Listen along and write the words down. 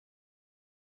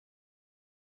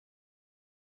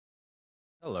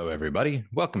Hello, everybody.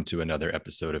 Welcome to another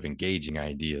episode of Engaging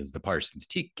Ideas, the Parsons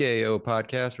TKO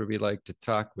podcast, where we like to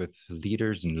talk with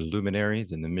leaders and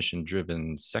luminaries in the mission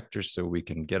driven sector so we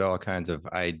can get all kinds of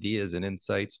ideas and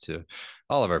insights to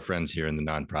all of our friends here in the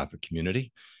nonprofit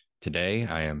community. Today,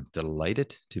 I am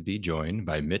delighted to be joined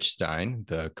by Mitch Stein,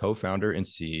 the co founder and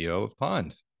CEO of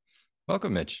Pond.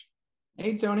 Welcome, Mitch.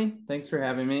 Hey, Tony. Thanks for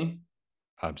having me.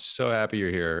 I'm so happy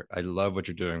you're here. I love what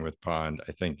you're doing with Pond.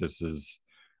 I think this is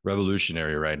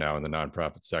revolutionary right now in the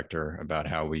nonprofit sector about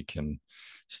how we can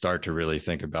start to really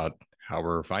think about how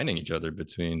we're finding each other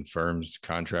between firms,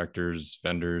 contractors,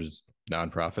 vendors,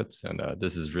 nonprofits. And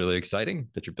this is really exciting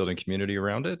that you're building community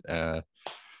around it.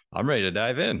 I'm ready to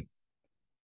dive in.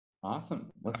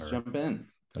 Awesome. Let's All right. jump in.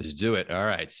 Let's do it. All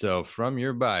right. So from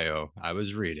your bio, I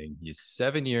was reading you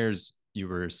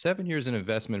were 7 years in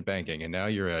investment banking, and now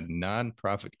you're a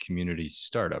nonprofit community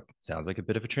startup. Sounds like a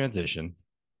bit of a transition.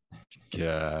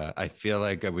 I feel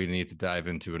like we need to dive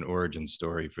into an origin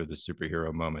story for the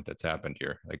superhero moment that's happened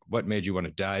here. Like, what made you want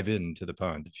to dive into the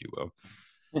pond, if you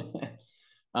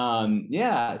will?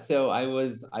 Yeah, so I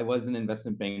was an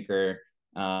investment banker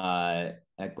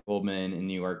at Goldman in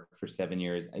New York for 7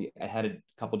 years. I had a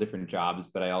couple different jobs,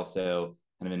 but I also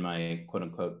kind of in my quote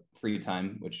unquote free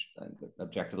time, which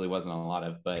objectively wasn't a lot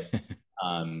of, but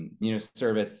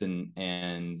service and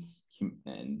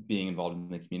being involved in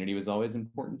the community was always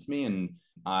important to me. And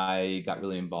I got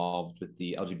really involved with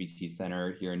the LGBT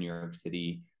Center here in New York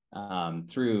City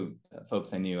through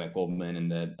folks I knew at Goldman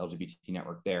and the LGBT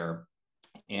network there.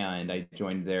 And I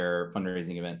joined their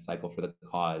fundraising event Cycle for the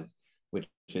Cause, which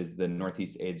is the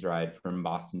Northeast AIDS ride from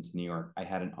Boston to New York. I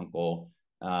had an uncle,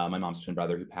 my mom's twin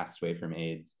brother, who passed away from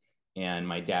AIDS. And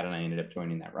my dad and I ended up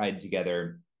joining that ride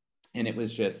together. And it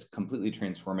was just completely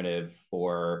transformative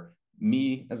for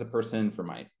me as a person, for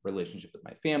my relationship with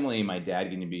my family, my dad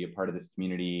getting to be a part of this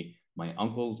community, my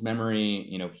uncle's memory.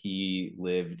 He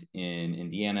lived in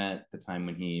Indiana at the time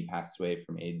when he passed away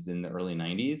from AIDS in the early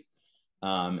 90s.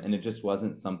 And it just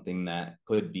wasn't something that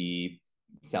could be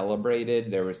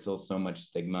celebrated. There was still so much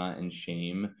stigma and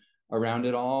shame around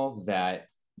it all that,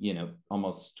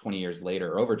 almost 20 years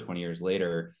later, or over 20 years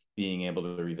later, being able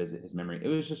to revisit his memory, it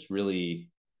was just really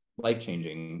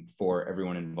life-changing for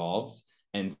everyone involved.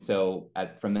 And so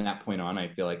from that point on, I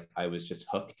feel like I was just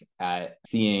hooked at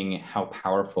seeing how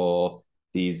powerful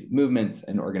these movements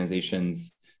and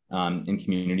organizations in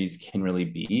communities can really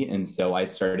be. And so I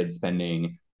started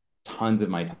spending tons of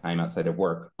my time outside of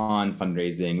work on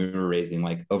fundraising. We were raising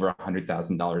like over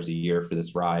 $100,000 a year for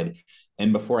this ride.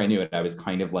 And before I knew it, I was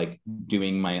kind of like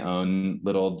doing my own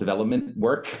little development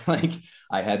work. Like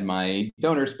I had my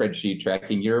donor spreadsheet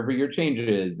tracking year over year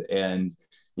changes and,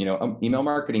 email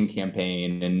marketing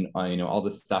campaign and, all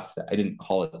the stuff that I didn't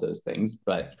call it those things.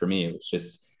 But for me, it was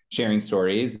just sharing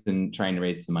stories and trying to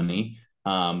raise some money.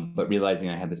 But realizing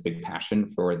I had this big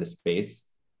passion for the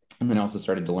space. And then also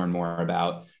started to learn more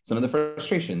about some of the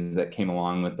frustrations that came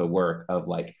along with the work of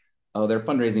like, oh, their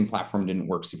fundraising platform didn't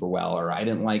work super well, or I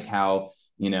didn't like how,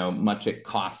 much it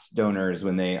costs donors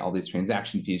when all these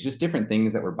transaction fees, just different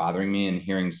things that were bothering me, and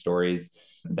hearing stories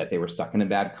that they were stuck in a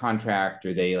bad contract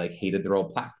or they like hated their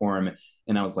old platform.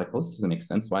 And I was like, well, this doesn't make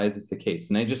sense. Why is this the case?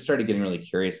 And I just started getting really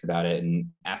curious about it and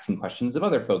asking questions of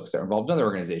other folks that are involved in other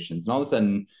organizations. And all of a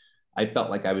sudden, I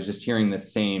felt like I was just hearing the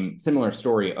similar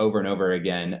story over and over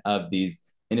again of these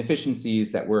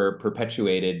inefficiencies that were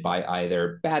perpetuated by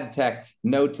either bad tech,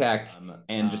 no tech,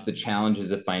 and just the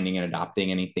challenges of finding and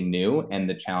adopting anything new and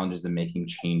the challenges of making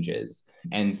changes.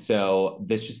 And so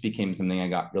this just became something I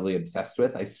got really obsessed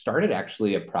with. I started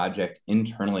actually a project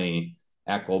internally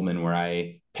at Goldman where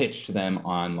I pitched them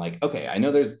on like, okay, I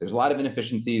know there's a lot of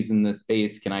inefficiencies in this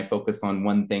space. Can I focus on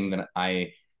one thing that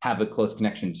I have a close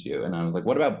connection to? And I was like,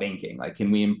 what about banking? Like, can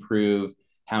we improve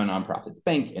how nonprofits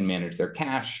bank and manage their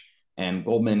cash? And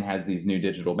Goldman has these new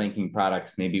digital banking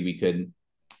products. Maybe we could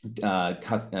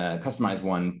customize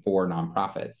one for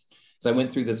nonprofits. So I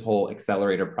went through this whole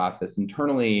accelerator process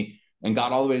internally and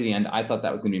got all the way to the end. I thought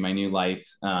that was going to be my new life,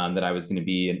 that I was going to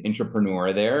be an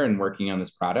entrepreneur there and working on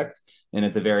this product. And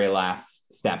at the very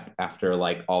last step, after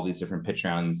like all these different pitch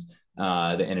rounds,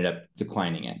 they ended up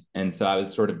declining it. And so I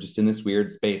was sort of just in this weird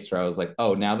space where I was like,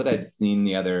 oh, now that I've seen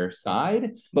the other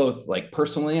side, both like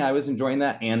personally, I was enjoying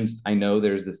that. And I know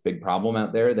there's this big problem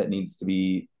out there that needs to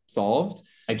be solved.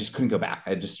 I just couldn't go back.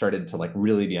 I just started to like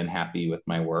really be unhappy with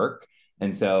my work.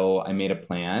 And so I made a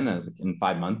plan. I was like, in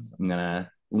 5 months, I'm going to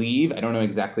leave. I don't know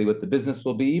exactly what the business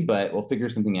will be, but we'll figure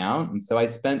something out. And so I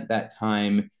spent that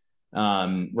time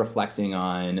reflecting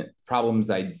on problems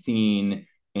I'd seen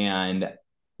and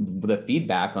the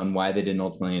feedback on why they didn't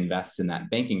ultimately invest in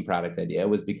that banking product idea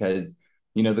was because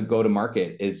the go to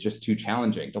market is just too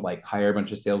challenging to like hire a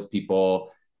bunch of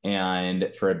salespeople.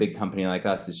 And for a big company like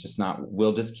us, it's just not,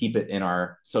 we'll just keep it in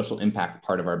our social impact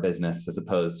part of our business as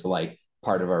opposed to like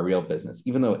part of our real business,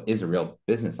 even though it is a real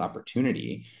business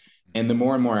opportunity. And the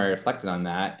more and more I reflected on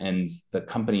that, and the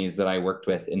companies that I worked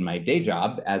with in my day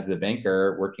job as a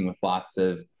banker, working with lots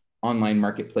of online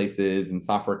marketplaces and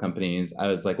software companies, I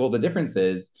was like, well, the difference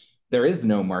is there is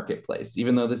no marketplace.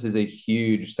 Even though this is a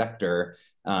huge sector,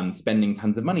 spending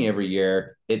tons of money every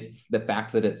year, it's the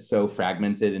fact that it's so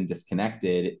fragmented and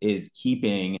disconnected is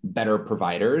keeping better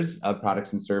providers of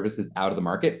products and services out of the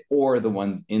market, or the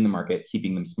ones in the market,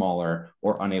 keeping them smaller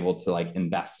or unable to like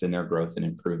invest in their growth and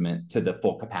improvement to the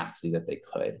full capacity that they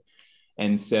could.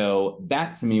 And so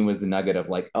that to me was the nugget of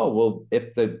like, oh, well,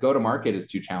 if the go to market is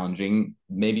too challenging,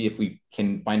 maybe if we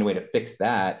can find a way to fix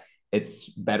that, it's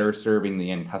better serving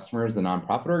the end customers, the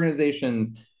nonprofit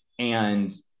organizations,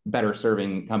 and better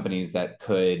serving companies that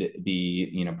could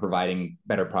be, providing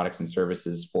better products and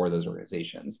services for those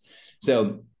organizations.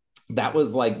 So that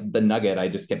was like the nugget I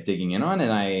just kept digging in on.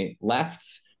 And I left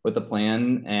with a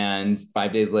plan. And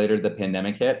 5 days later, the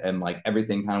pandemic hit and like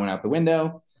everything kind of went out the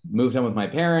window. Moved home with my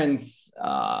parents,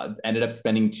 ended up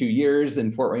spending 2 years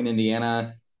in Fort Wayne,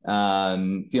 Indiana,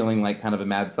 feeling like kind of a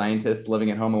mad scientist living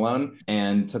at home alone,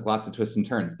 and took lots of twists and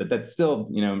turns. But that still,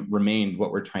 remained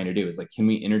what we're trying to do is like, can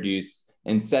we introduce,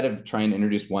 instead of trying to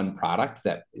introduce one product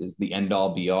that is the end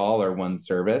all be all or one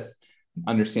service,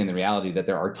 understand the reality that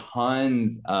there are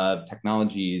tons of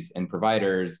technologies and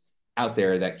providers out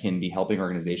there that can be helping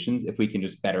organizations. If we can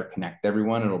just better connect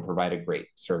everyone, it'll provide a great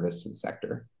service to the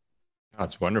sector.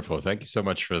 That's wonderful. Thank you so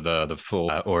much for the full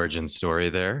origin story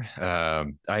there.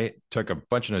 I took a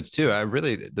bunch of notes too. I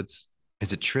really,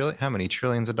 is it trillion? How many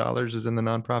trillions of dollars is in the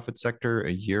nonprofit sector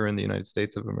a year in the United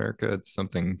States of America? It's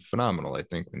something phenomenal, I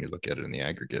think, when you look at it in the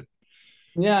aggregate.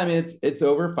 Yeah, I mean it's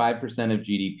over 5% of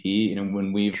GDP.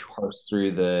 When we've parsed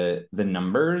through the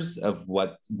numbers of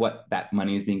what that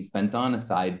money is being spent on,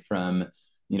 aside from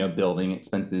building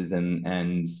expenses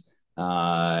and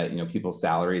people's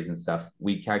salaries and stuff,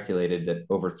 we calculated that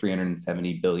over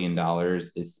 $370 billion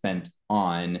is spent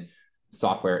on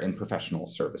software and professional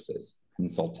services,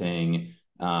 consulting,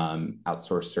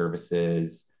 outsourced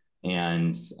services,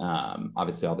 and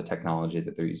obviously all the technology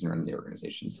that they're using around the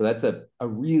organization. So that's a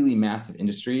really massive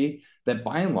industry that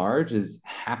by and large is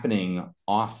happening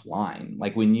offline.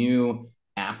 Like when you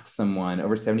ask someone,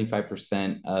 over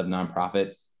 75% of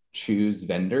nonprofits choose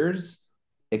vendors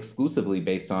exclusively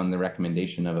based on the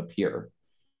recommendation of a peer.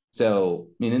 So,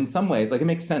 I mean, in some ways, like it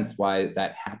makes sense why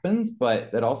that happens,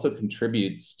 but that also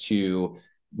contributes to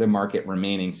the market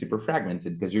remaining super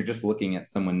fragmented because you're just looking at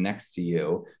someone next to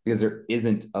you, because there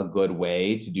isn't a good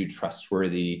way to do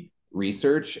trustworthy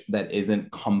research that isn't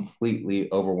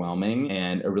completely overwhelming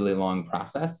and a really long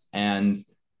process. And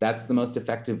that's the most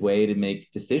effective way to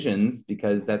make decisions,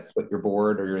 because that's what your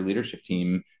board or your leadership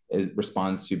team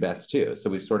responds to best too. So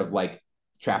we've sort of like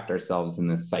trapped ourselves in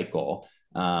this cycle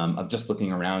of just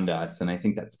looking around us. And I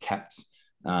think that's kept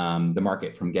the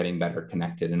market from getting better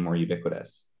connected and more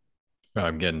ubiquitous.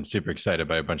 I'm getting super excited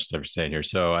by a bunch of stuff you're saying here.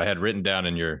 So I had written down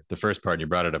in the first part, and you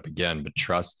brought it up again, but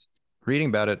trust, reading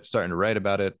about it, starting to write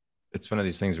about it. It's one of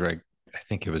these things where I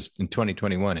think it was in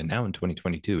 2021 and now in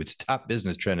 2022, it's top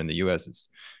business trend in the US.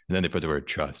 And then they put the word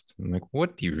trust. I'm like,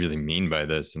 what do you really mean by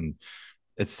this? And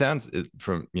it sounds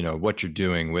from, what you're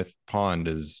doing with Pond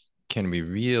is, can we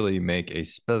really make a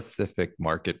specific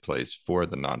marketplace for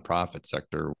the nonprofit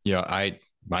sector?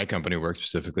 My company works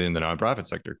specifically in the nonprofit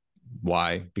sector.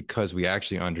 Why? Because we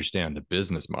actually understand the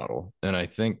business model. And I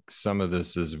think some of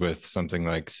this is with something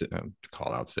like,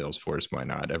 call out Salesforce. Why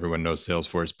not? Everyone knows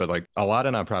Salesforce, but like a lot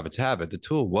of nonprofits have it. The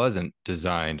tool wasn't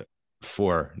designed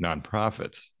for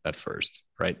nonprofits at first,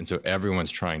 right? And so everyone's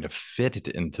trying to fit it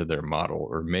into their model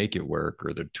or make it work,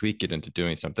 or they tweak it into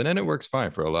doing something. And it works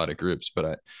fine for a lot of groups.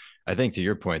 But I think to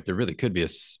your point, there really could be a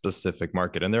specific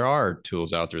market, and there are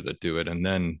tools out there that do it. And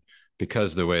then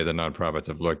because the way the nonprofits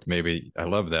have looked, maybe I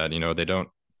love that, they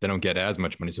don't get as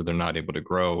much money, so they're not able to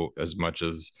grow as much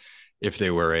as if they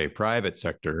were a private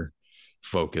sector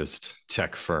focused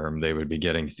tech firm. They would be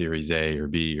getting Series A or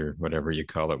B or whatever you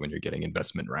call it when you're getting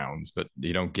investment rounds, but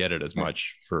you don't get it as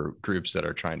much for groups that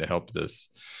are trying to help this,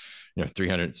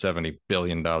 $370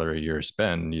 billion a year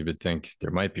spend. You would think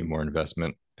there might be more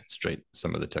investment in straight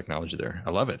some of the technology there. I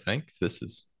love it. Thanks. This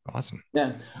is awesome.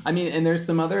 Yeah. I mean, and there's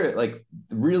some other like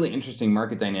really interesting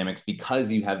market dynamics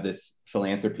because you have this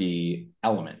philanthropy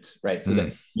element, right? So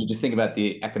that you just think about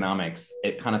the economics,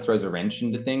 it kind of throws a wrench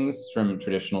into things from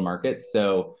traditional markets.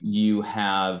 So you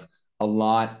have a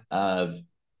lot of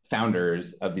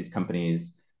founders of these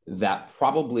companies that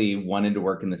probably wanted to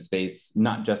work in the space,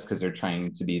 not just because they're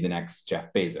trying to be the next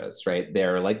Jeff Bezos, right?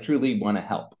 They're like truly want to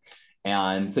help.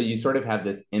 And so you sort of have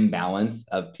this imbalance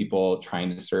of people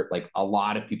trying to serve, like a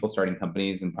lot of people starting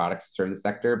companies and products to serve the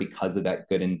sector because of that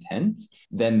good intent.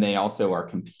 Then they also are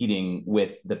competing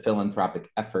with the philanthropic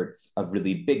efforts of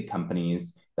really big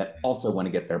companies that also want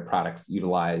to get their products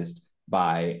utilized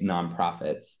by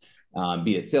nonprofits,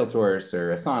 be it Salesforce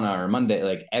or Asana or Monday,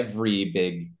 like every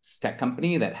big tech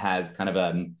company that has kind of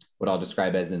a what I'll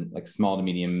describe as a like small to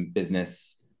medium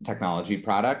business technology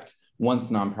product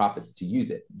wants nonprofits to use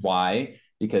it. Why?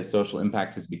 Because social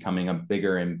impact is becoming a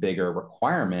bigger and bigger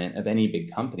requirement of any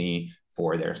big company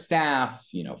for their staff,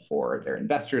 you know, for their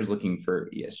investors looking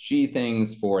for ESG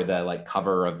things, for the like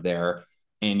cover of their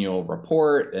annual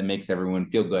report. It makes everyone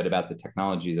feel good about the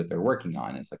technology that they're working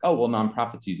on. It's like, oh, well,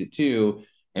 nonprofits use it too,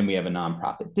 and we have a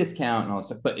nonprofit discount and all this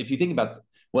stuff. But if you think about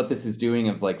what this is doing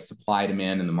of like supply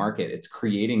demand in the market, it's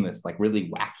creating this like really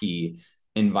wacky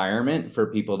environment for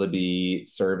people to be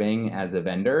serving as a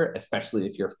vendor, especially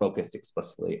if you're focused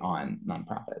explicitly on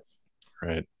nonprofits.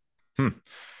 Right.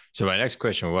 So my next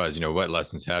question was, what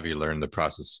lessons have you learned in the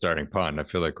process of starting Pond? I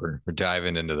feel like we're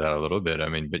diving into that a little bit. I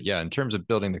mean, but yeah, in terms of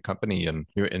building the company and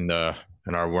in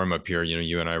our warm up here,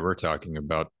 you and I were talking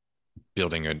about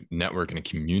building a network and a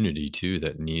community too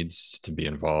that needs to be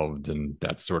involved, and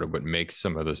that's sort of what makes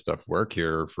some of the stuff work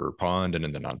here for Pond and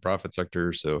in the nonprofit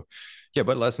sector. So yeah,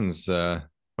 what lessons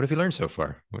what have you learned so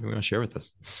far? What do you want to share with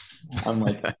us? I'm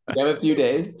like, you have a few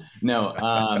days. No,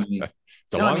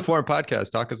 it's a long form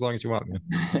podcast. Talk as long as you want,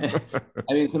 man.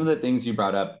 I mean, some of the things you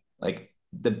brought up, like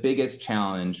the biggest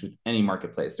challenge with any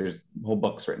marketplace, there's whole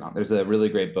books written on. There's a really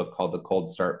great book called The Cold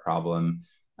Start Problem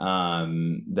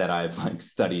that I've like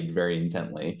studied very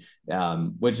intently,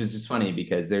 which is just funny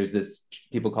because there's this,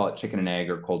 people call it chicken and egg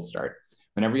or cold start.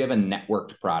 Whenever you have a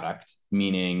networked product,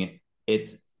 meaning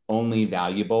it's only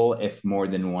valuable if more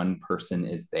than one person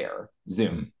is there,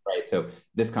 Zoom, right? So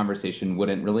this conversation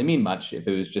wouldn't really mean much if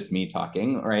it was just me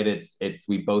talking, right? It's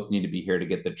we both need to be here to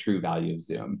get the true value of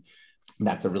Zoom.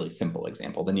 That's a really simple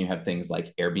example. Then you have things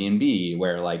like Airbnb,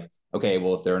 where like, okay,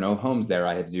 well, if there are no homes there,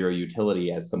 I have zero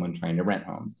utility as someone trying to rent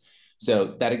homes.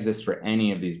 So that exists for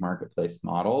any of these marketplace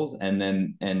models.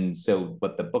 And so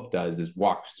what the book does is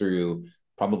walks through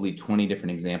probably 20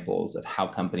 different examples of how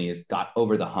companies got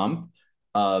over the hump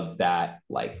of that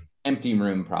like empty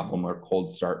room problem or cold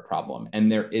start problem.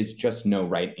 And there is just no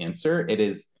right answer. It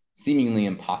is seemingly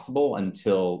impossible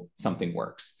until something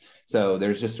works. So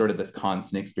there's just sort of this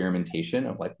constant experimentation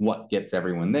of like what gets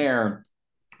everyone there,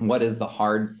 what is the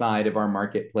hard side of our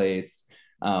marketplace,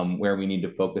 where we need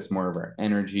to focus more of our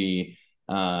energy,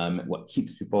 what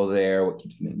keeps people there, what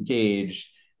keeps them engaged.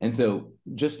 And so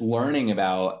just learning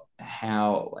about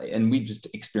how, and we just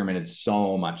experimented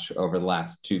so much over the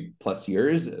last 2+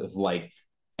 years of like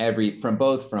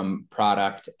from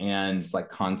product and like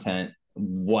content,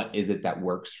 what is it that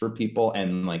works for people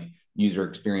and like user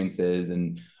experiences.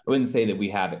 And I wouldn't say that we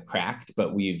have it cracked,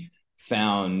 but we've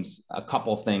found a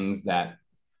couple things that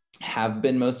have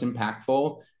been most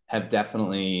impactful have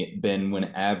definitely been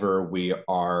whenever we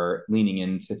are leaning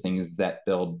into things that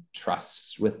build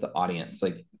trust with the audience.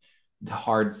 Like the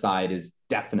hard side is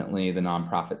definitely the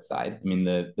nonprofit side. I mean,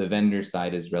 the vendor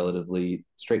side is relatively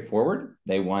straightforward.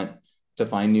 They want to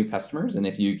find new customers. And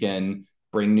if you can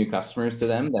bring new customers to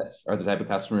them that are the type of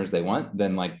customers they want,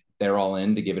 then like they're all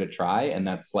in to give it a try. And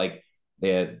that's like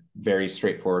a very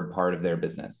straightforward part of their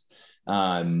business.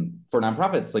 For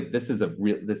nonprofits, like this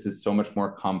is so much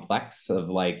more complex of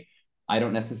like, I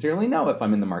don't necessarily know if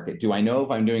I'm in the market. Do I know if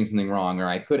I'm doing something wrong, or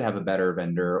I could have a better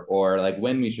vendor, or like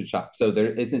when we should shop? So there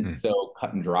isn't so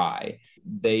cut and dry.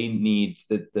 They need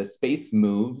the space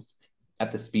moves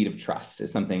at the speed of trust is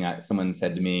something someone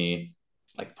said to me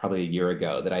like probably a year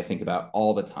ago that I think about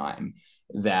all the time,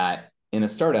 that in a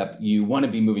startup, you want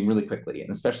to be moving really quickly.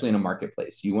 And especially in a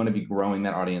marketplace, you want to be growing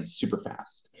that audience super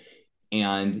fast.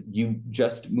 And you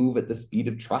just move at the speed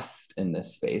of trust in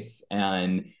this space.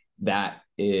 And that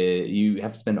you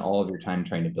have to spend all of your time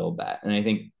trying to build that. And I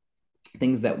think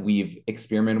things that we've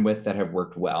experimented with that have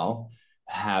worked well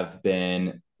have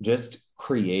been just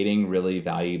creating really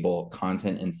valuable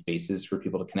content and spaces for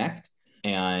people to connect.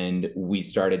 And we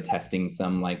started testing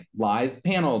some like live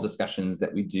panel discussions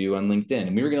that we do on LinkedIn.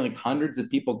 And we were getting like hundreds of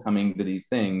people coming to these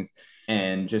things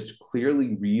and just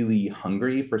clearly really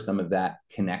hungry for some of that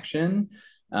connection,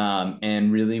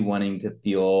 and really wanting to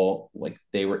feel like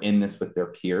they were in this with their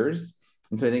peers.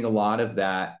 And so I think a lot of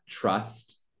that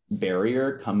trust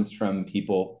barrier comes from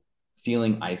people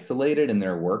feeling isolated in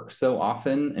their work so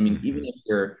often. I mean, even if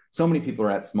you're, so many people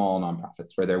are at small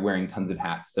nonprofits where they're wearing tons of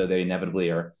hats, so they inevitably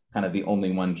are kind of the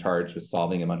only one charged with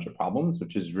solving a bunch of problems,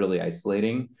 which is really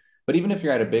isolating. But even if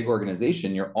you're at a big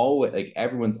organization, you're always like,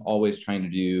 everyone's always trying to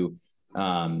do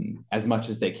as much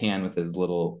as they can with as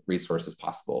little resources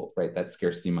possible, right? That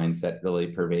scarcity mindset really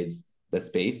pervades the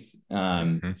space.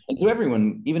 And so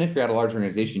everyone, even if you're at a large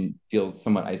organization, feels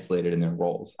somewhat isolated in their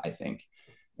roles, I think.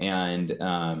 And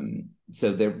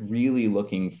so they're really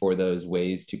looking for those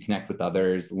ways to connect with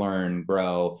others, learn,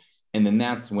 grow. And then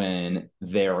that's when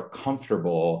they're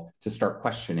comfortable to start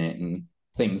questioning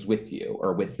things with you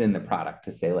or within the product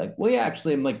to say, like, well, yeah,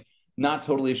 actually, I'm like not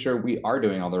totally sure we are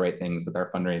doing all the right things with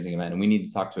our fundraising event, and we need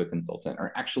to talk to a consultant.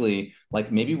 Or actually,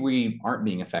 like, maybe we aren't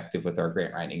being effective with our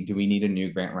grant writing. Do we need a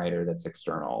new grant writer that's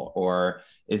external? Or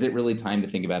is it really time to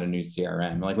think about a new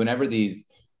CRM? Like, whenever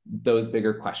those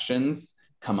bigger questions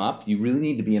come up, you really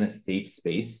need to be in a safe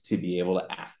space to be able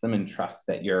to ask them and trust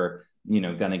that you're,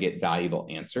 going to get valuable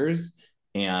answers.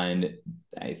 And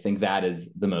I think that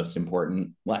is the most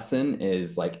important lesson,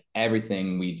 is like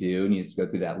everything we do needs to go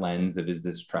through that lens of, is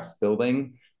this trust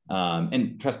building,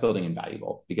 and trust building and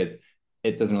valuable, because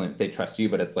it doesn't really, they trust you,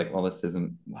 but it's like, well, this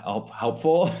isn't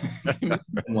helpful.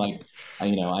 Like,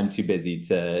 I'm too busy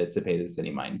to pay this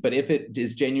any mind. But if it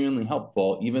is genuinely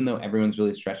helpful, even though everyone's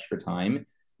really stretched for time,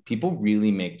 people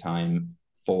really make time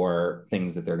for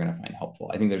things that they're going to find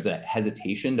helpful. I think there's a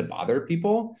hesitation to bother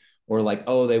people, or like,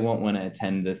 oh, they won't want to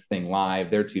attend this thing live.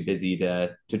 They're too busy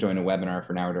to join a webinar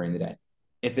for an hour during the day.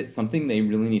 If it's something they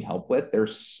really need help with, they're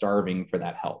starving for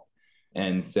that help.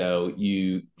 And so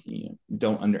you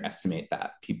don't underestimate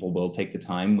that. People will take the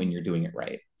time when you're doing it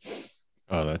right.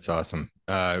 Oh, that's awesome.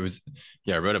 I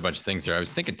wrote a bunch of things there. I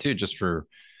was thinking too, just for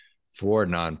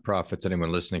nonprofits,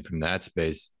 anyone listening from that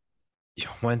space,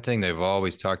 one thing they've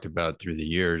always talked about through the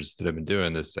years that I've been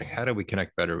doing this, like, how do we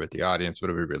connect better with the audience? What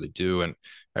do we really do? And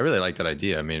I really like that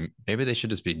idea. I mean, maybe they should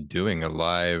just be doing a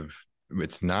live.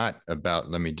 It's not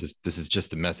about, this is just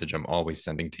the message I'm always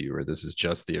sending to you, or this is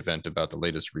just the event about the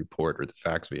latest report or the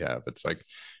facts we have. It's like,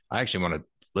 I actually want to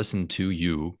listen to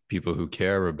you, people who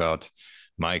care about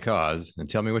my cause, and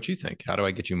tell me what you think. How do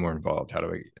I get you more involved? How do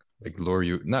I like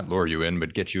not lure you in,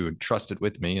 but get you trusted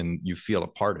with me and you feel a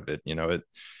part of it?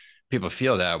 People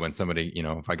feel that when somebody,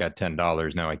 if I got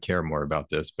 $10, now I care more about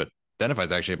this. But then if I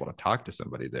was actually able to talk to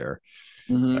somebody there,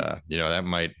 that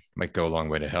might go a long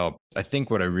way to help. I think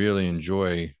what I really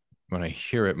enjoy when I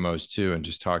hear it most too, and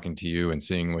just talking to you and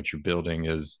seeing what you're building,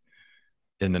 is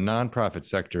in the nonprofit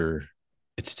sector,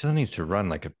 it still needs to run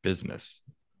like a business.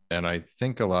 And I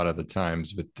think a lot of the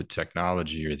times with the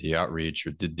technology or the outreach,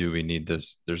 or do we need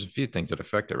this? There's a few things that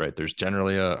affect it, right? There's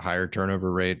generally a higher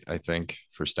turnover rate, I think,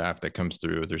 for staff that comes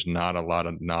through. There's not a lot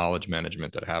of knowledge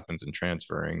management that happens in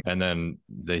transferring. And then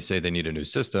they say they need a new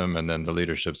system. And then the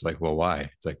leadership's like, well, why?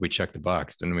 It's like, we checked the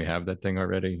box. Didn't we have that thing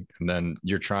already? And then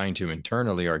you're trying to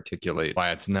internally articulate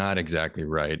why it's not exactly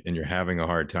right. And you're having a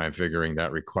hard time figuring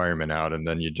that requirement out. And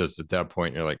then you just, at that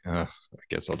point, you're like, I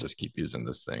guess I'll just keep using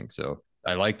this thing. So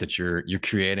I like that you're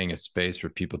creating a space for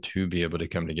people to be able to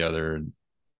come together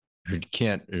who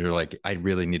you're like, I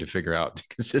really need to figure out,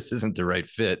 because this isn't the right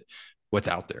fit, what's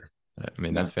out there. I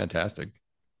mean, that's fantastic.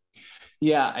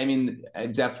 Yeah, I mean,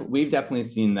 we've definitely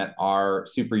seen that our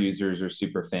super users or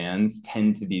super fans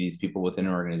tend to be these people within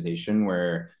an organization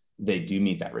where they do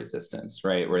meet that resistance,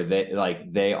 right? Where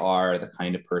they are the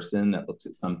kind of person that looks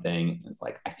at something and is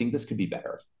like, I think this could be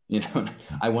better.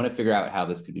 I want to figure out how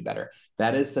this could be better.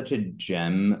 That is such a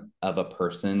gem of a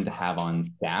person to have on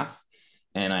staff.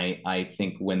 And I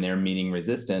think when they're meeting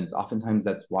resistance, oftentimes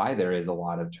that's why there is a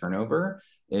lot of turnover,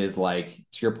 is like,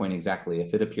 to your point exactly,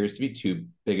 if it appears to be too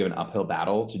big of an uphill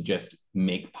battle to just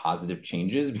make positive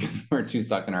changes because we're too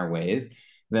stuck in our ways,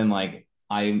 then like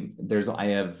I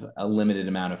have a limited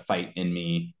amount of fight in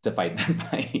me to fight that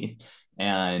fight.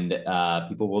 And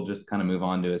people will just kind of move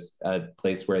on to a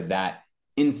place where that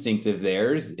instinct of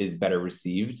theirs is better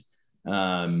received.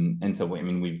 And so, I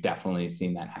mean, we've definitely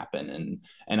seen that happen.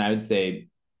 And I would say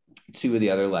two of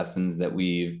the other lessons that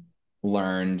we've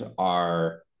learned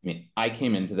are, I mean, I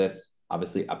came into this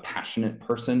obviously a passionate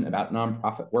person about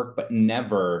nonprofit work, but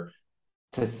never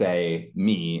to say,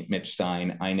 me, Mitch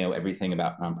Stein, I know everything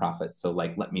about nonprofits. So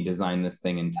like, let me design this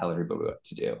thing and tell everybody what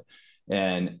to do.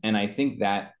 And I think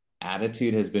that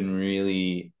attitude has been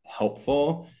really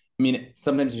helpful. I mean,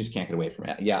 sometimes you just can't get away from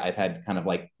it. Yeah, I've had kind of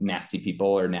like nasty people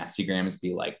or nasty grams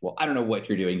be like, well, I don't know what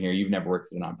you're doing here. You've never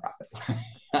worked at a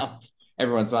nonprofit.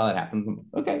 Every once in a while that happens. I'm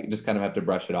like, okay, you just kind of have to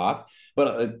brush it off.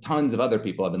 But tons of other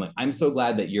people have been like, I'm so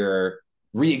glad that you're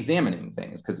re-examining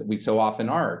things because we so often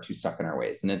are too stuck in our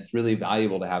ways. And it's really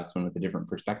valuable to have someone with a different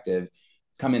perspective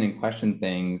come in and question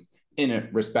things in a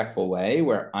respectful way,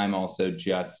 where I'm also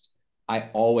just, I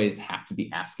always have to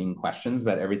be asking questions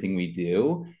about everything we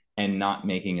do and not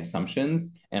making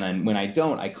assumptions. And when I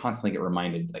don't, I constantly get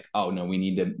reminded like, oh no, we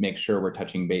need to make sure we're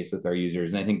touching base with our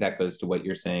users. And I think that goes to what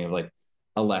you're saying of like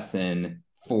a lesson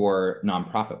for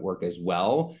nonprofit work as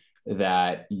well,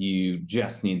 that you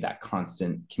just need that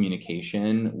constant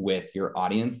communication with your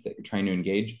audience that you're trying to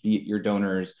engage, be it your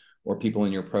donors or people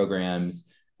in your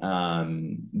programs.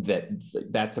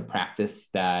 That's a practice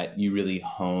that you really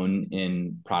hone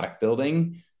in product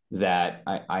building that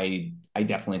I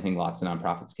definitely think lots of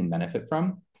nonprofits can benefit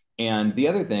from. And the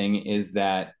other thing is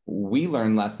that we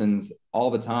learn lessons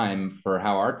all the time for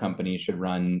how our company should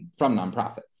run from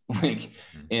nonprofits. Like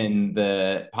in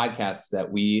the podcasts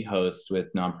that we host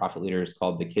with nonprofit leaders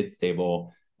called the Kids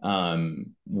Table,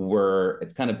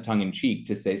 it's kind of tongue in cheek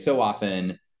to say so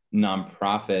often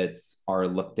nonprofits are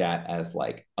looked at as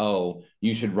like, oh,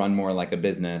 you should run more like a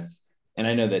business. And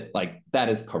I know that like that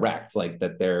is correct, like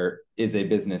that there is a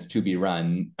business to be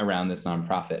run around this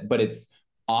nonprofit, but it's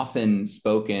often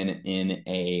spoken in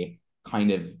a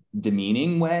kind of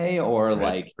demeaning way, or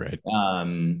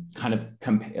kind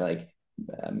of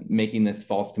making this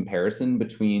false comparison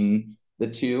between the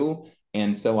two.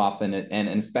 And so often, and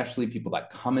especially people that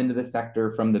come into the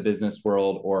sector from the business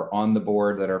world or on the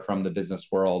board that are from the business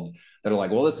world that are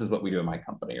like, well, this is what we do in my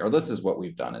company, or this is what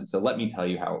we've done. And so let me tell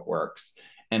you how it works.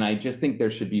 And I just think there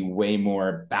should be way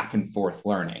more back and forth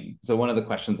learning. So one of the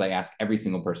questions I ask every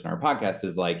single person on our podcast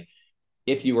is like,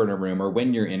 if you were in a room or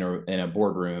when you're in a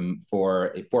boardroom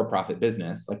for a for-profit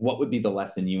business, like what would be the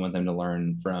lesson you want them to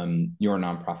learn from your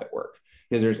nonprofit work?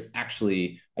 Because there's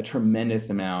actually a tremendous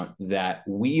amount that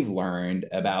we've learned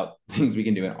about things we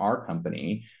can do in our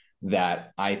company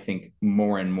that I think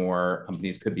more and more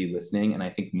companies could be listening. And I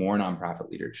think more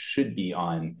nonprofit leaders should be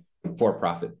on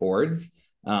for-profit boards,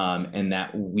 and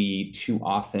that we too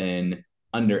often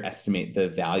underestimate the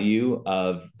value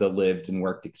of the lived and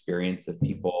worked experience of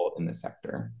people in the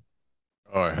sector.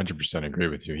 Oh, I 100% agree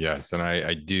with you. Yes. And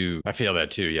I feel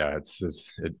that too. Yeah.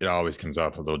 It always comes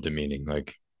off a little demeaning.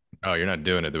 Like, oh, you're not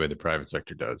doing it the way the private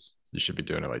sector does. You should be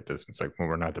doing it like this. It's like, well,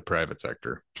 we're not the private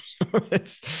sector.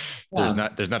 it's, Yeah.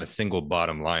 there's not a single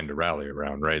bottom line to rally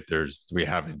around, right? We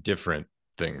have a different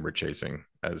thing we're chasing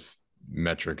as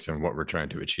metrics and what we're trying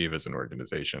to achieve as an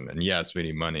organization. And yes, we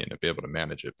need money and to be able to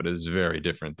manage it, but it is very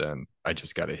different than I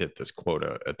just got to hit this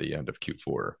quota at the end of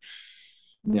Q4.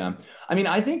 Yeah. I mean,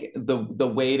 I think the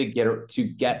way to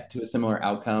get to a similar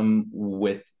outcome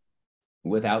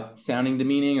without sounding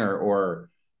demeaning or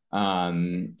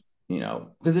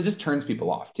because it just turns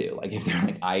people off too. Like if they're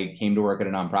like, I came to work at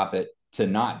a nonprofit to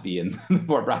not be in the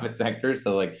for-profit sector.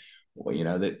 So like,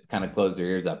 well, that kind of close their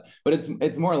ears up. But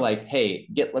it's more like, hey,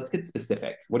 let's get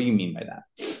specific. What do you mean by that?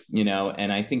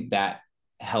 And I think that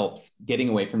helps getting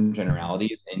away from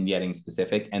generalities and getting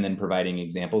specific, and then providing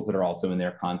examples that are also in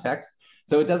their context.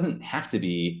 So it doesn't have to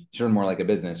be sort of more like a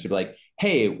business. You'd be like,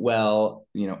 hey, well,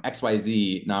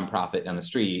 XYZ nonprofit down the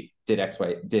street did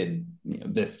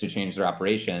this to change their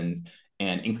operations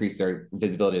and increase their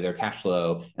visibility of their cash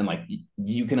flow. And like,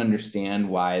 you can understand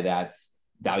why that's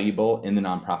valuable in the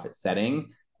nonprofit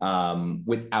setting,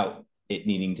 without it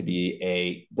needing to be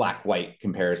a black-white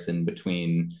comparison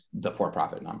between the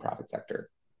for-profit and nonprofit sector,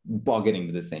 while getting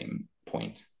to the same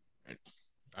point.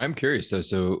 I'm curious.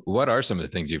 So what are some of the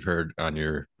things you've heard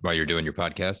while you're doing your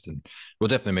podcast? And we'll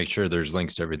definitely make sure there's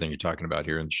links to everything you're talking about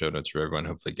here in the show notes for everyone.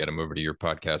 Hopefully get them over to your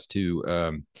podcast too.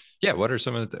 Yeah. What are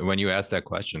some of when you ask that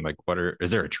question, like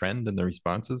is there a trend in the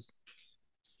responses?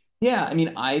 Yeah. I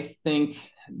mean, I think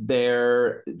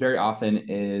there very often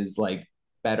is like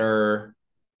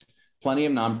plenty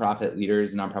of nonprofit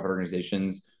leaders and nonprofit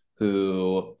organizations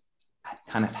who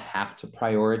kind of have to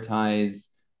prioritize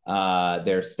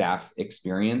their staff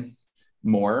experience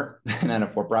more than at a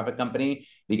for-profit company,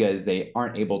 because they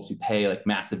aren't able to pay like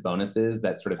massive bonuses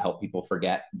that sort of help people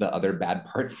forget the other bad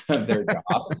parts of their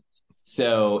job.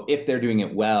 So if they're doing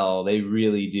it well, they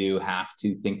really do have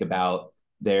to think about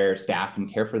their staff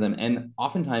and care for them. And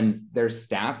oftentimes their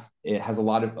staff, it has a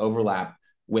lot of overlap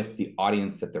with the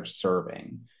audience that they're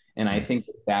serving. And I think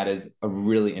that is a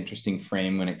really interesting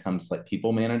frame when it comes to like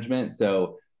people management.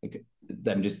 So like,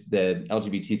 I'm just the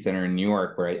LGBT Center in New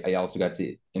York, where I also got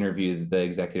to interview the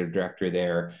executive director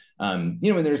there. When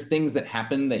there's things that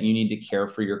happen that you need to care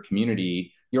for your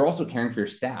community, you're also caring for your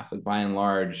staff. Like by and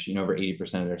large, over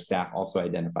 80% of their staff also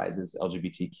identifies as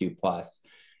LGBTQ+.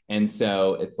 And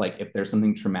so it's like, if there's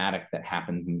something traumatic that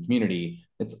happens in the community,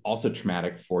 it's also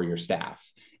traumatic for your staff.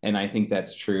 And I think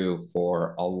that's true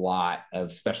for a lot of,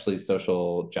 especially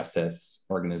social justice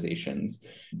organizations.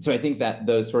 So I think that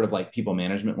those sort of like people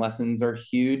management lessons are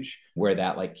huge, where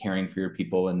that like caring for your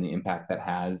people and the impact that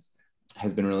has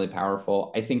been really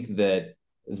powerful. I think that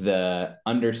the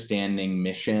understanding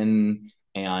mission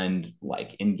and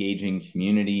like engaging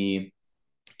community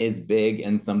is big,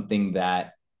 and something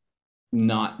that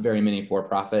not very many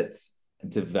for-profits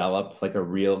develop, like a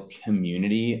real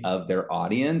community of their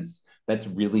audience. That's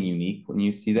really unique when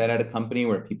you see that at a company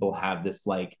where people have this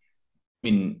like,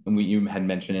 I mean, you had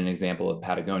mentioned an example of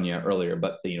Patagonia earlier,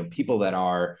 but people that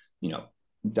are,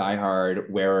 diehard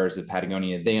wearers of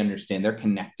Patagonia, they understand, they're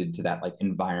connected to that like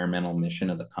environmental mission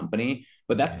of the company.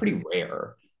 But that's pretty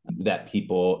rare that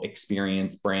people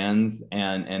experience brands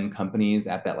and companies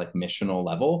at that like missional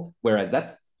level. Whereas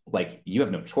that's like, you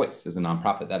have no choice as a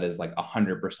nonprofit. That is like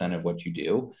 100% of what you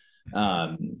do.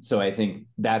 So I think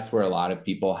that's where a lot of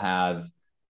people have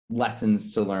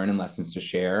lessons to learn and lessons to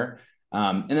share.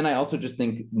 And then I also just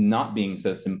think not being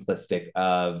so simplistic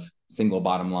of single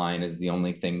bottom line is the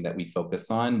only thing that we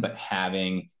focus on, but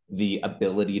having the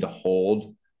ability to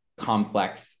hold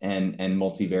complex and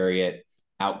multivariate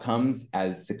outcomes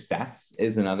as success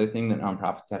is another thing that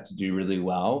nonprofits have to do really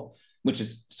well, which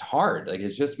is hard. Like,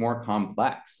 it's just more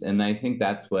complex. And I think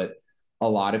that's what a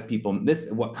lot of people,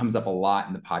 what comes up a lot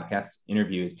in the podcast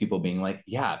interview is people being like,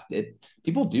 yeah,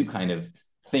 people do kind of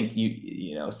think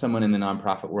someone in the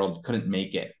nonprofit world couldn't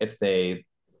make it if they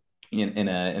in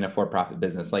a for-profit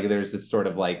business. Like, there's this sort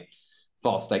of like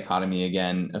false dichotomy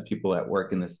again of people that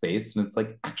work in the space, and it's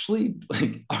like, actually,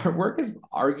 like, our work is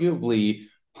arguably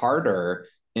harder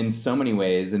in so many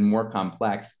ways and more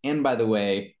complex. And by the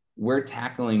way, we're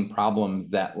tackling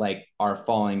problems that like are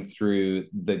falling through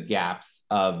the gaps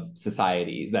of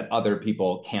societies that other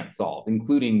people can't solve,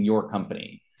 including your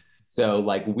company. So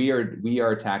like, we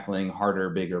are tackling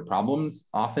harder, bigger problems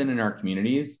often in our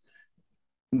communities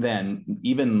than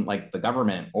even like the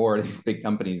government or these big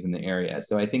companies in the area.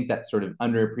 So I think that sort of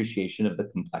underappreciation of the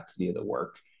complexity of the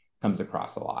work comes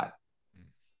across a lot.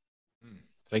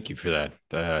 Thank you for that.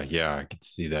 Yeah, I could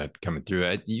see that coming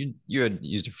through. You had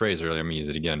used a phrase earlier. I'm gonna use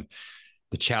it again: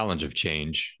 the challenge of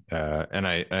change. And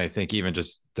I think even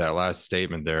just that last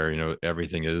statement there,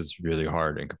 everything is really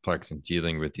hard and complex, and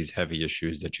dealing with these heavy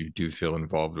issues that you do feel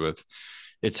involved with.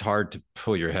 It's hard to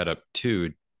pull your head up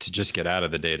to just get out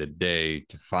of the day to day,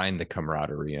 to find the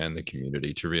camaraderie and the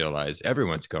community, to realize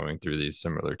everyone's going through these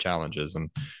similar challenges.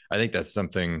 And I think that's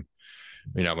something,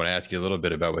 I want to ask you a little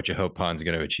bit about what you hope Pond's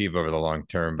going to achieve over the long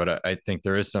term. But I think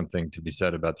there is something to be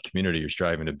said about the community you're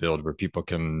striving to build, where people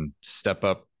can step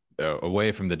up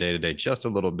away from the day to day just a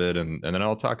little bit, and then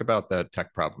I'll talk about that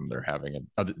tech problem they're having,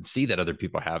 and see that other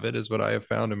people have it, is what I have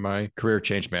found in my career.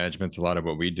 Change management's a lot of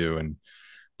what we do, and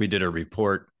we did a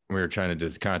report. We were trying to do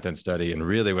this content study, and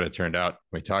really what it turned out,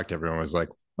 we talked to everyone, was like,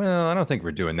 well, I don't think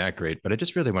we're doing that great, but I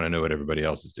just really want to know what everybody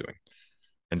else is doing.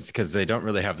 And it's because they don't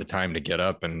really have the time to get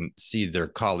up and see their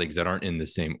colleagues that aren't in the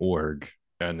same org,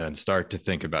 and then start to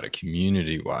think about a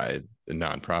community-wide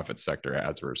nonprofit sector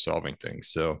as we're solving things.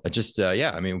 So I just,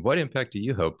 yeah, I mean, what impact do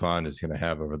you hope Pond is going to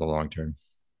have over the long term?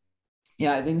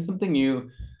 Yeah, I think something you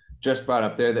just brought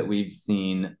up there that we've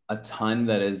seen a ton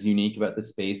that is unique about the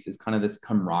space is kind of this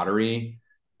camaraderie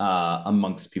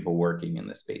amongst people working in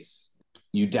the space.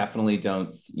 You definitely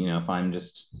don't, if I'm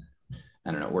just,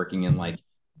 I don't know, working in like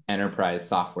enterprise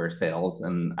software sales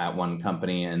and at one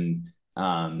company, and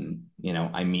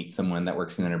I meet someone that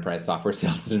works in enterprise software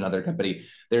sales at another company,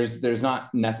 there's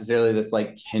not necessarily this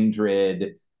like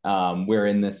kindred, we're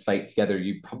in this fight together.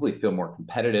 You probably feel more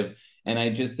competitive. And I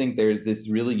just think there's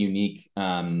this really unique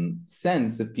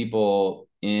sense of people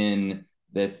in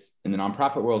the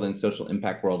nonprofit world and social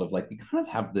impact world of like, we kind of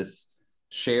have this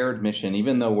shared mission,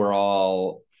 even though we're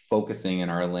all focusing in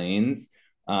our lanes.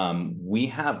 We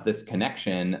have this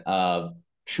connection of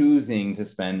choosing to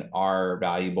spend our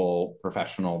valuable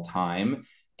professional time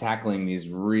tackling these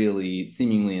really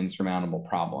seemingly insurmountable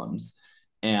problems.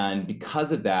 And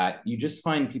because of that, you just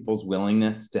find people's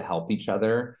willingness to help each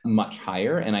other much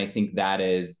higher. And I think that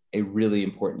is a really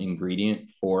important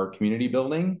ingredient for community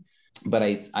building. But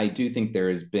I do think there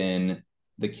has been,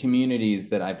 the communities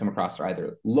that I've come across are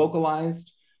either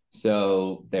localized,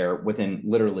 so they're within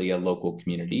literally a local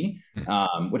community,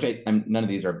 which none of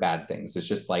these are bad things. It's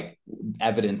just like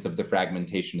evidence of the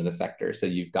fragmentation of the sector. So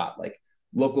you've got like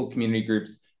local community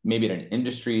groups, maybe at an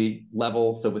industry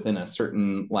level. So within a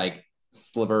certain like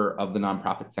sliver of the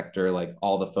nonprofit sector, like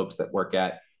all the folks that work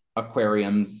at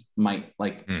aquariums might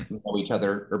like know each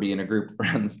other or be in a group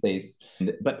around the space.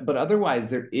 But otherwise,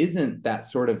 there isn't that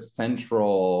sort of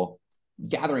central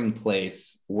gathering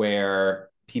place where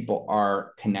people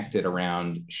are connected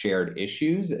around shared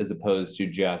issues as opposed to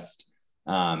just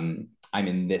I'm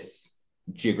in this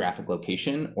geographic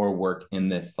location or work in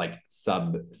this like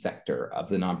subsector of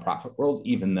the nonprofit world,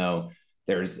 even though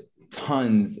there's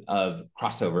tons of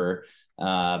crossover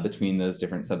between those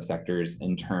different subsectors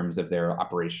in terms of their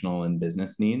operational and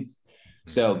business needs.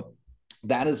 So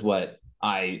that is what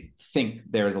I think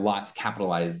there's a lot to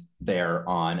capitalize there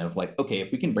on of like, okay,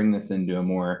 if we can bring this into a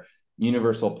more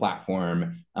universal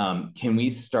platform, can we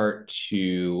start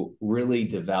to really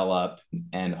develop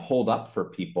and hold up for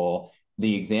people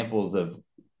the examples of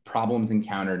problems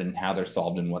encountered and how they're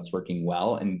solved and what's working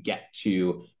well, and get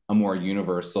to a more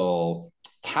universal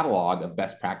catalog of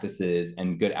best practices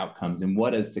and good outcomes and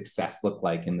what does success look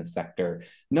like in the sector.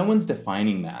 No one's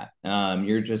defining that.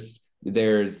 You're just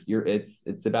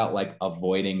it's about like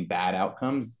avoiding bad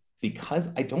outcomes, because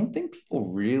I don't think people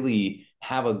really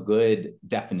have a good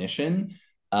definition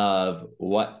of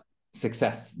what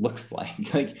success looks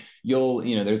like. Like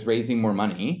there's raising more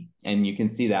money, and you can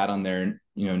see that on their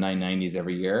 990s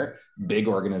every year. Big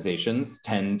organizations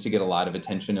tend to get a lot of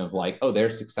attention of like, oh, they're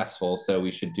successful, so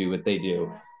we should do what they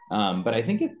do. But I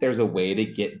think if there's a way to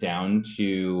get down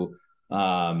to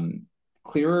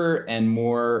clearer and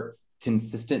more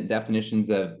consistent definitions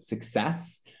of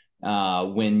success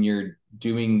when you're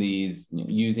doing these,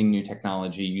 using new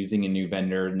technology, using a new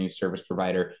vendor, new service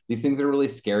provider, these things are really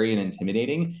scary and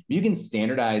intimidating. You can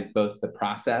standardize both the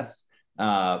process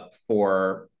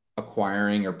for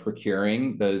acquiring or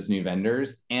procuring those new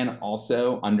vendors and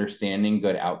also understanding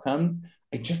good outcomes.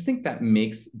 I just think that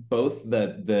makes both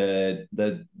the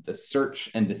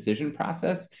search and decision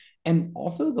process and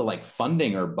also the like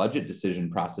funding or budget decision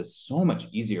process so much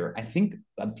easier. I think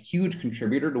a huge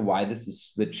contributor to why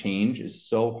the change is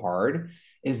so hard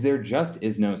is there just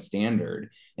is no standard.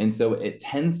 And so it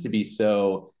tends to be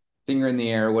so finger in the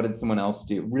air, what did someone else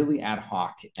do? Really ad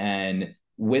hoc. And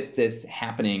with this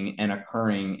happening and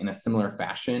occurring in a similar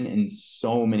fashion in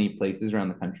so many places around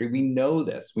the country, we know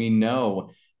this. We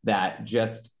know that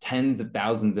just tens of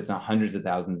thousands, if not hundreds of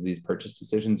thousands of these purchase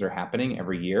decisions are happening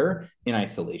every year in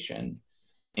isolation.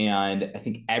 And I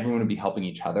think everyone would be helping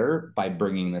each other by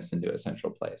bringing this into a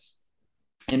central place.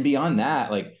 And beyond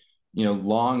that, like,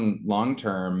 long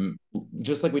term,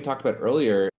 just like we talked about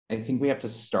earlier, I think we have to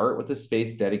start with a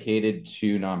space dedicated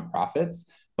to nonprofits,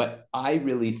 but I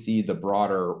really see the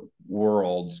broader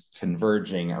world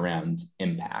converging around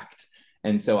impact.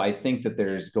 And so I think that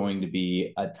there's going to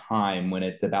be a time when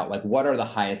it's about like, what are the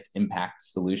highest impact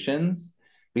solutions?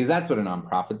 Because that's what a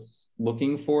nonprofit's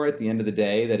looking for at the end of the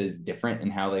day, that is different in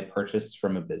how they purchase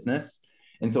from a business.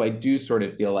 And so I do sort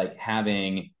of feel like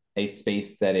having a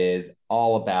space that is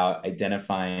all about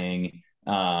identifying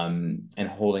and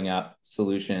holding up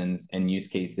solutions and use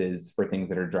cases for things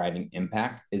that are driving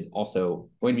impact is also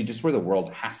going to be just where the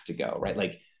world has to go, right?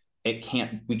 Like we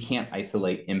can't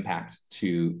isolate impact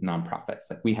to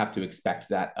nonprofits. Like we have to expect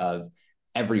that of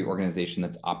every organization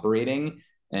that's operating.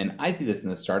 And I see this in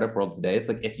the startup world today. It's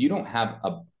like, if you don't have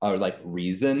a like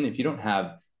reason, if you don't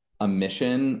have a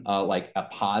mission, like a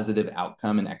positive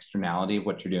outcome and externality of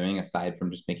what you're doing, aside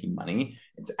from just making money,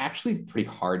 it's actually pretty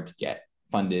hard to get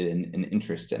funded and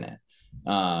interest in it.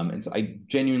 And so I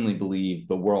genuinely believe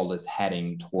the world is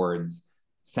heading towards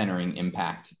centering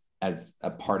impact as a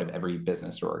part of every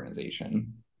business or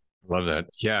organization. Love that.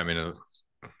 Yeah, I mean,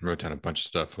 I wrote down a bunch of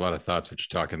stuff, a lot of thoughts, what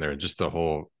you're talking there, just the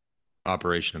whole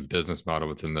operation and business model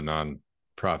within the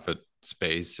nonprofit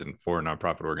space and for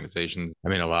nonprofit organizations. I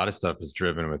mean, a lot of stuff is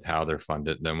driven with how they're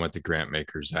funded, then what the grant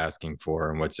maker's asking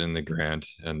for and what's in the grant.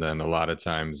 And then a lot of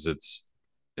times it's,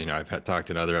 I've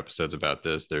talked in other episodes about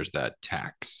this. There's that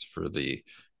tax for the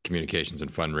communications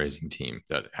and fundraising team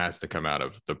that has to come out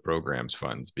of the program's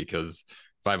funds, because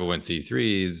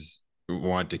 501c3s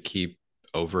want to keep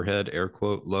overhead, air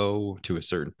quote, low to a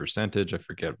certain percentage. I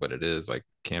forget what it is. Like,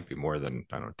 can't be more than,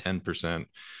 I don't know, 10%,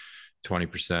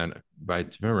 20%.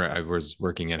 But remember, I've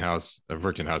worked in house at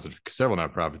several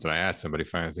nonprofits, and I asked somebody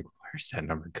finally, I was like, where does that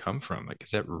number come from? Like, is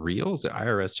that real? Is the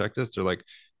IRS check this? They're like,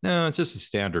 no, it's just a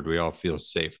standard we all feel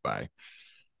safe by,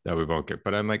 that we won't get.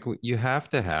 But I'm like, well, you have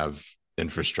to have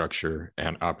infrastructure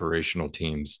and operational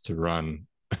teams to run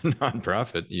a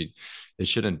nonprofit. It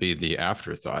shouldn't be the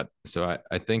afterthought. So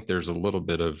I think there's a little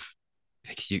bit of,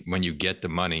 when you get the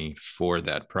money for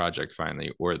that project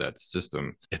finally, or that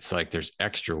system, it's like there's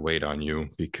extra weight on you,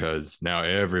 because now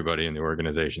everybody in the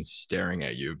organization is staring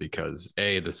at you, because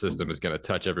the system is going to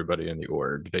touch everybody in the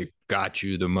org. They got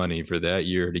you the money for that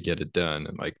year to get it done,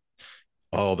 and like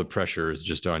all the pressure is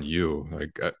just on you.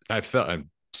 Like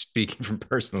I'm speaking from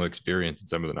personal experience in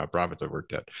some of the nonprofits I've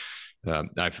worked at.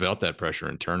 I felt that pressure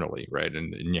internally, right?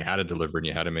 And you had to deliver and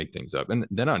you had to make things up. And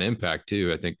then on impact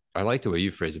too, I think I like the way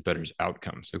you phrase it better is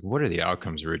outcomes. Like, what are the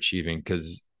outcomes we're achieving?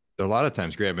 Because a lot of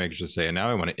times grant makers just say, and now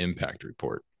I want an impact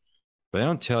report. But they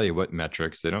don't tell you what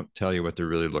metrics, they don't tell you what they're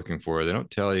really looking for. They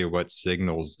don't tell you what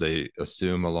signals they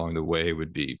assume along the way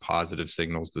would be positive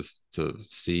signals to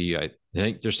see. I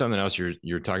think there's something else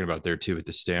you're talking about there too with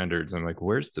the standards. I'm like,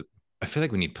 I feel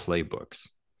like we need playbooks.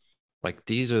 Like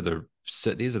these are the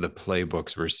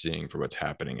playbooks we're seeing for what's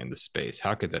happening in the space.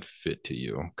 How could that fit to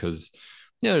you? Because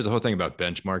there's a whole thing about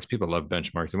benchmarks. People love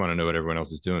benchmarks. They want to know what everyone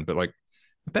else is doing, but like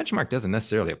a benchmark doesn't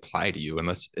necessarily apply to you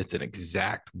unless it's an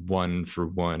exact one for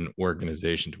one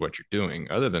organization to what you're doing.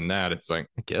 Other than that, it's like,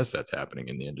 I guess that's happening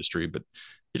in the industry, but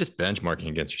you're just benchmarking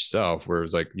against yourself.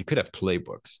 Whereas like you could have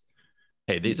playbooks.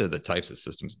 Hey, these are the types of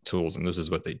systems and tools, and this is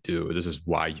what they do. This is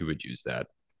why you would use that.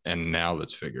 And now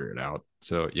let's figure it out.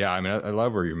 So yeah, I mean, I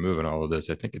love where you're moving all of this.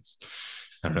 I think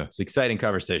I don't know, it's an exciting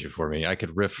conversation for me. I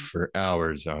could riff for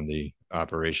hours on the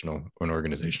operational and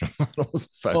organizational models,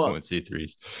 Well,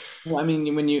 501c3s. well, I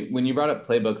mean, when you brought up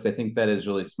playbooks, I think that is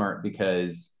really smart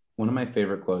because one of my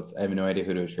favorite quotes, I have no idea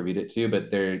who to attribute it to, but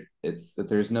it's that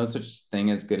there's no such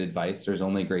thing as good advice. There's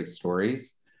only great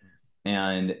stories.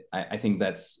 And I think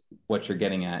that's what you're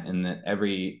getting at, in that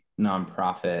every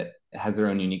nonprofit has their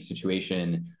own unique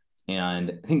situation.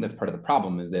 And I think that's part of the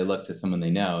problem is they look to someone they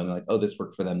know and they're like, oh, this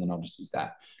worked for them, then I'll just use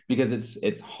that. Because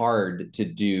it's hard to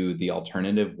do the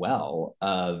alternative well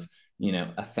of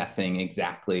assessing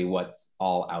exactly what's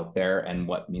all out there and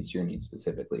what meets your needs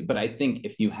specifically. But I think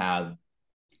if you have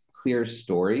clear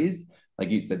stories, like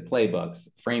you said, playbooks,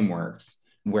 frameworks,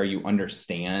 where you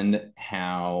understand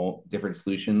how different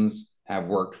solutions have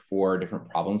worked for different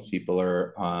problems people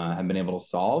have been able to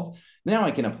solve. Now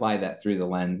I can apply that through the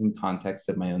lens and context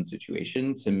of my own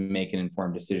situation to make an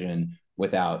informed decision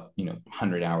without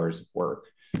 100 hours of work.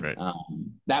 Right.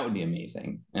 That would be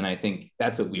amazing, and I think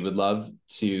that's what we would love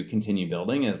to continue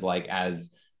building. Is like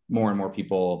as more and more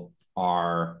people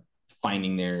are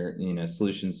finding their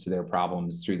solutions to their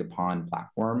problems through the Pond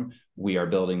platform, we are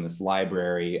building this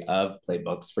library of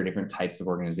playbooks for different types of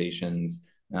organizations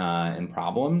and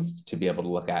problems to be able to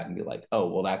look at and be like, oh,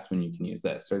 well, that's when you can use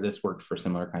this, or this worked for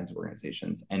similar kinds of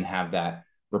organizations, and have that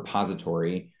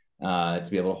repository to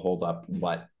be able to hold up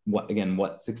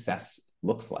what success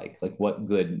looks like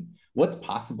what's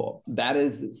possible. That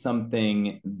is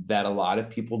something that a lot of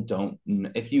people don't.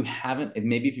 If you've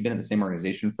been at the same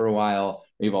organization for a while,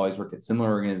 or you've always worked at similar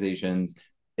organizations,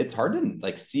 it's hard to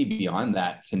like see beyond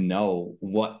that to know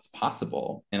what's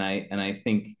possible. And I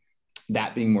think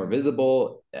that being more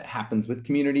visible, that happens with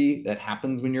community, that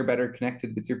happens when you're better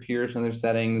connected with your peers in other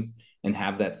settings and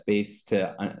have that space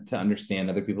to understand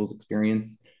other people's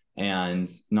experience and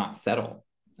not settle.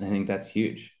 I think that's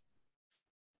huge.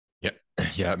 Yeah.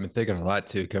 Yeah. I've been thinking a lot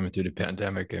too coming through the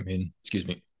pandemic. I mean, excuse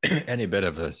me, any bit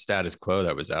of a status quo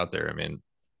that was out there. I mean,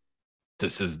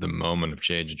 this is the moment of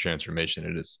change and transformation.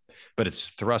 It is, but it's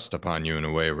thrust upon you in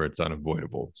a way where it's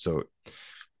unavoidable. So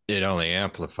it only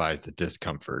amplifies the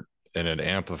discomfort and it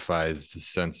amplifies the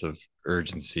sense of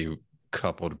urgency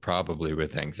coupled probably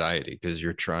with anxiety because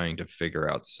you're trying to figure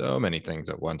out so many things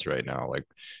at once right now. Like,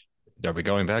 are we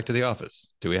going back to the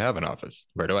office? Do we have an office?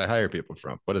 Where do I hire people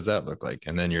from? What does that look like?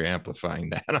 And then you're amplifying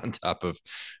that on top of,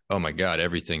 oh my God,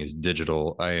 everything is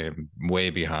digital. I am way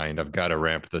behind. I've got to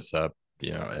ramp this up,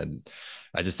 and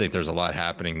I just think there's a lot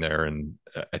happening there. And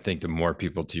I think the more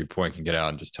people, to your point, can get out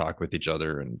and just talk with each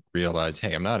other and realize,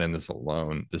 hey, I'm not in this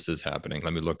alone. This is happening.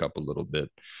 Let me look up a little bit.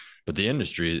 But the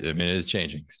industry, I mean, it is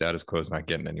changing. Status quo is not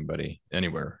getting anybody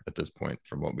anywhere at this point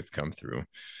from what we've come through.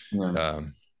 Yeah.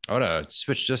 I want to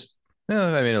switch a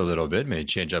little bit, maybe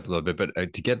change up a little bit,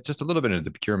 but to get just a little bit into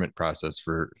the procurement process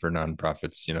for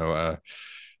nonprofits,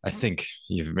 I think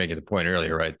you're making the point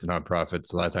earlier, right? The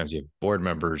nonprofits, a lot of times you have board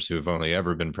members who have only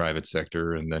ever been private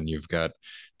sector, and then you've got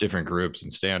different groups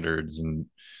and standards, and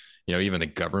even the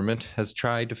government has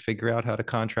tried to figure out how to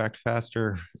contract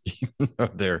faster, even though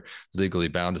they're legally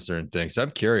bound to certain things. So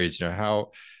I'm curious,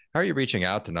 how are you reaching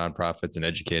out to nonprofits and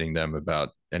educating them about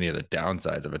any of the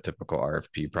downsides of a typical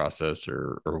RFP process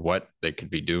or what they could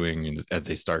be doing as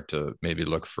they start to maybe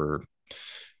look for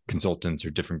consultants or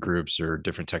different groups or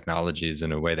different technologies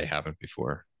in a way they haven't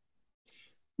before?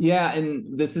 Yeah,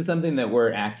 and this is something that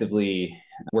we're actively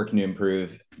working to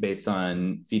improve based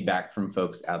on feedback from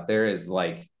folks out there is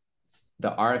like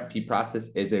the RFP process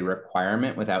is a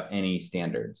requirement without any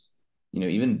standards.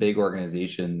 Even big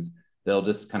organizations, they'll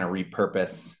just kind of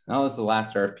repurpose, oh, this is the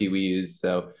last RFP we used.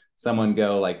 So someone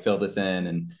go like fill this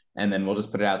in and then we'll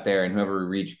just put it out there and whoever we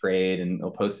reach, great. And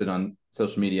we'll post it on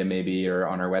social media maybe or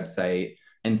on our website.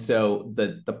 And so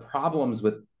the problems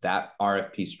with that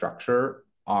RFP structure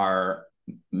are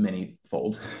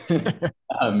manyfold. Right.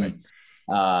 um,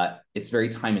 it's very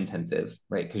time intensive,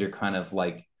 right? Because you're kind of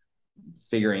like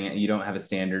figuring it, you don't have a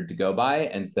standard to go by.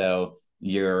 And so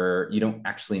you don't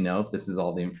actually know if this is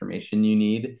all the information you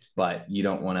need, but you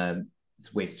don't want to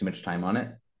waste too much time on it.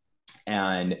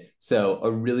 And so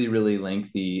a really, really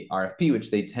lengthy RFP, which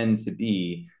they tend to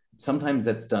be, sometimes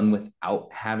that's done without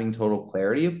having total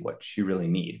clarity of what you really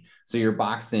need. So you're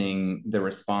boxing the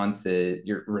responses,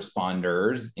 your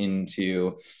responders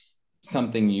into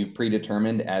something you've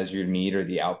predetermined as your need or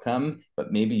the outcome,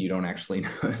 but maybe you don't actually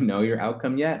know your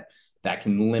outcome yet. That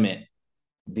can limit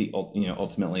the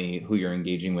ultimately who you're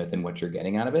engaging with and what you're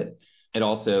getting out of it. It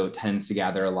also tends to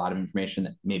gather a lot of information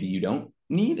that maybe you don't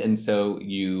need, and so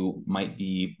you might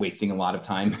be wasting a lot of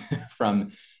time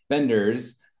from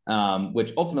vendors,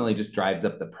 which ultimately just drives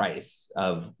up the price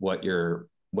of what you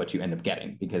end up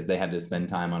getting because they had to spend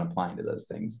time on applying to those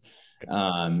things.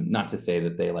 Not to say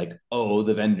that they like owe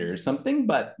the vendors something,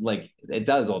 but like it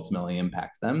does ultimately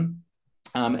impact them.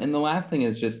 And the last thing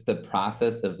is just the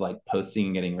process of like posting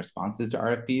and getting responses to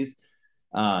RFPs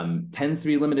tends to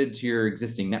be limited to your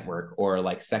existing network or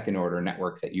like second order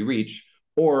network that you reach,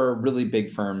 or really big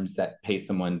firms that pay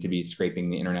someone to be scraping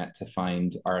the internet to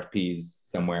find RFPs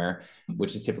somewhere,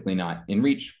 which is typically not in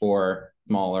reach for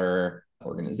smaller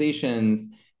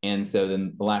organizations. And so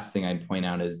then the last thing I'd point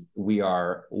out is we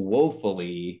are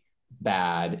woefully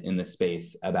bad in the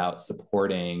space about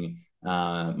supporting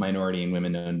minority and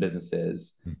women-owned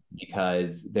businesses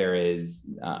because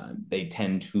they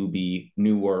tend to be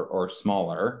newer or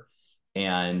smaller,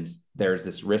 and there's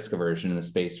this risk aversion in the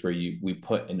space where we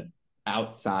put an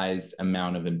outsized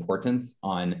amount of importance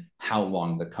on how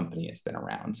long the company has been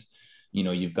around.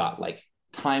 You've got like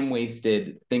time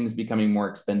wasted, things becoming more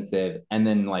expensive, and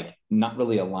then like not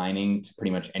really aligning to pretty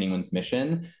much anyone's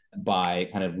mission by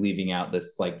kind of leaving out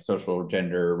this like social,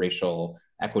 gender, racial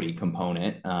equity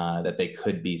component that they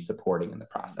could be supporting in the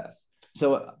process.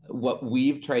 So what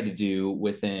we've tried to do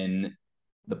within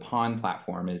the Pond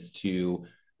platform is to,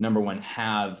 number one,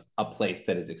 have a place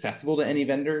that is accessible to any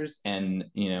vendors, and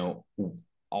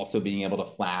also being able to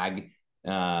flag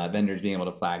vendors being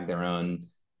able to flag their own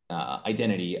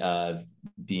identity of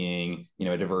being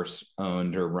a diverse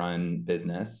owned or run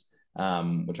business,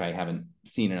 which I haven't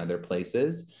seen in other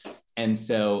places. And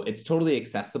so it's totally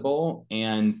accessible,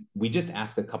 and we just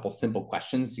ask a couple simple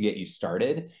questions to get you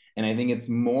started. And I think it's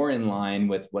more in line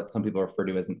with what some people refer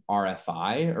to as an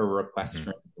RFI, or request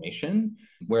for information,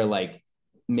 where like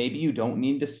maybe you don't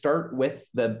need to start with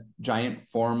the giant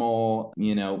formal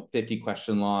 50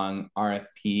 question long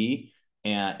RFP,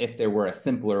 and if there were a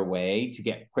simpler way to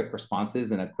get quick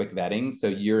responses and a quick vetting, so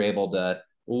you're able to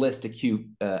list a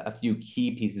few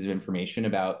key pieces of information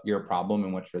about your problem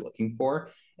and what you're looking for.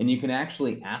 And you can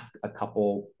actually ask a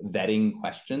couple vetting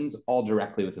questions all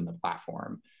directly within the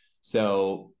platform.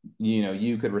 So,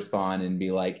 you could respond and be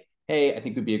like, hey, I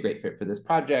think we'd be a great fit for this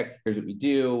project. Here's what we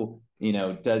do.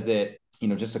 Does it,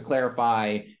 just to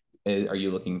clarify, are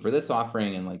you looking for this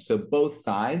offering? And like, so both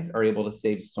sides are able to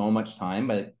save so much time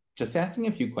by just asking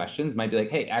a few questions. Might be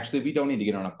like, hey, actually, we don't need to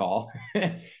get on a call.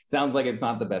 Sounds like it's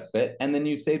not the best fit. And then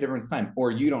you've saved everyone's time, or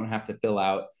you don't have to fill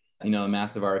out, a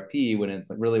massive RFP when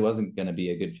it's like really wasn't going to be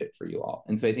a good fit for you all.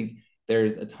 And so I think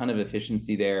there's a ton of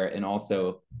efficiency there, and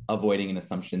also avoiding an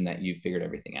assumption that you've figured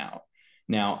everything out.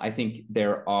 Now, I think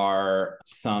there are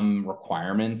some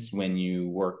requirements when you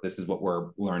work. This is what we're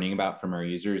learning about from our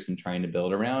users and trying to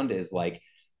build around, is like,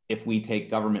 if we take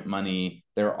government money,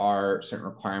 there are certain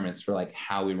requirements for like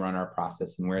how we run our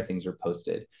process and where things are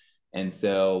posted. And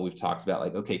so we've talked about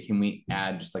like, okay, can we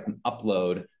add just like an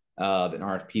upload of an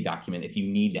RFP document if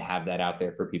you need to have that out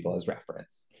there for people as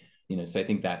reference? So I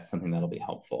think that's something that'll be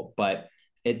helpful. But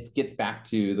it gets back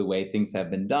to the way things have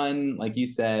been done. Like you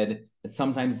said,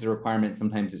 sometimes it's a requirement,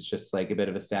 sometimes it's just like a bit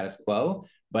of a status quo.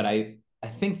 But I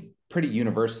think pretty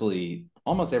universally,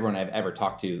 almost everyone I've ever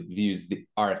talked to views the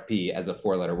RFP as a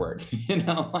 4-letter word,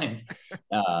 like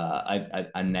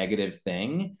a negative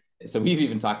thing. So we've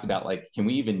even talked about like, can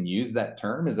we even use that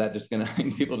term? Is that just going to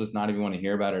make people just not even want to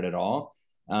hear about it at all?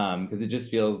 Because it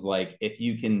just feels like if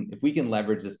we can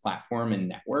leverage this platform and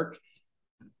network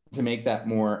to make that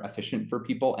more efficient for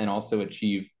people and also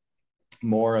achieve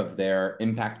more of their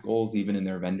impact goals, even in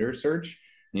their vendor search,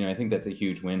 I think that's a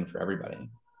huge win for everybody.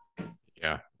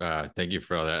 Yeah. Thank you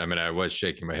for all that. I mean, I was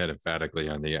shaking my head emphatically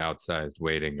on the outsized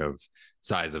weighting of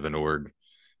size of an org,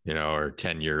 or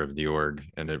tenure of the org.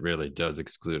 And it really does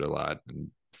exclude a lot. And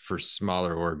for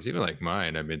smaller orgs, even like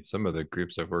mine, I mean, some of the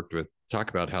groups I've worked with talk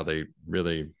about how they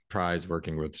really prize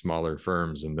working with smaller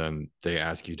firms, and then they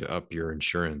ask you to up your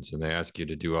insurance and they ask you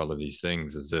to do all of these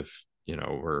things as if,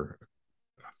 we're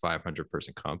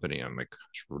 500-person company. I'm like,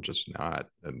 gosh, we're just not.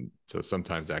 And so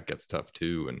sometimes that gets tough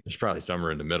too. And there's probably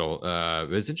somewhere in the middle.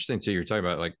 It's interesting too. You're talking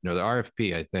about like, the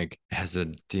RFP, I think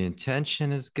the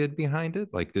intention is good behind it.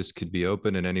 Like this could be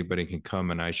open and anybody can come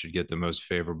and I should get the most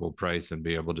favorable price and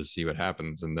be able to see what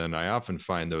happens. And then I often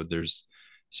find though, there's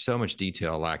so much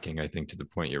detail lacking, I think, to the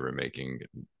point you were making.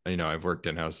 I've worked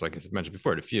in house, like I mentioned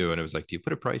before, at a few, and it was like, do you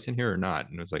put a price in here or not?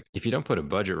 And it was like, if you don't put a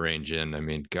budget range in, I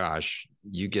mean, gosh,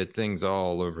 you get things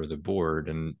all over the board,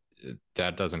 and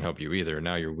that doesn't help you either.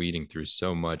 Now you're weeding through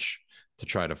so much to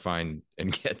try to find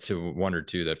and get to one or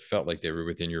two that felt like they were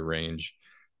within your range.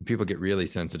 People get really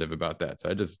sensitive about that. So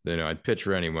I just, I'd pitch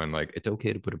for anyone like, it's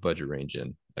okay to put a budget range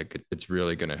in. Like it's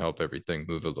really going to help everything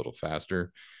move a little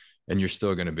faster, and you're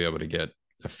still going to be able to get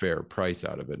a fair price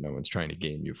out of it. No one's trying to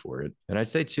game you for it. And I'd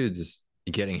say too, just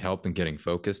getting help and getting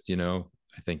focused,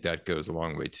 I think that goes a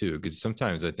long way too. Because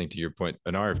sometimes I think, to your point,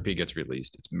 an RFP gets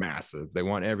released. It's massive. They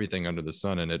want everything under the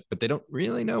sun in it, but they don't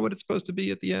really know what it's supposed to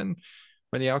be at the end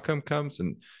when the outcome comes.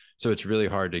 And so it's really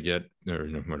hard to get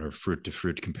whatever fruit to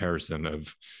fruit comparison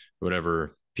of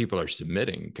whatever people are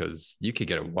submitting, because you could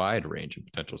get a wide range of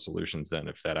potential solutions then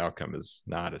if that outcome is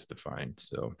not as defined.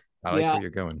 So I like where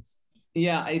you're going.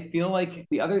 Yeah, I feel like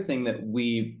the other thing that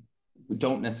we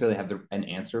don't necessarily have an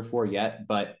answer for yet,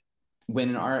 but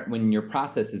when your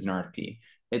process is an RFP,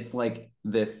 it's like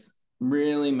this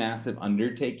really massive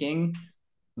undertaking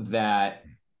that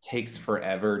takes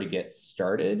forever to get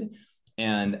started.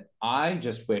 And I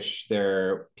just wish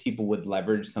people would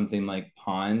leverage something like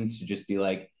Pond to just be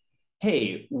like,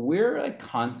 hey, we're like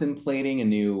contemplating a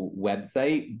new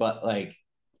website, but like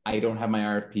I don't have my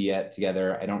RFP yet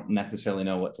together. I don't necessarily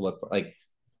know what to look for. Like,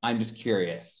 I'm just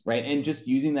curious, right? And just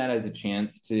using that as a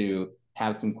chance to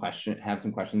have some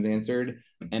questions answered.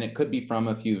 And it could be from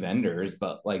a few vendors,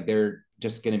 but like they're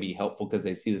just going to be helpful because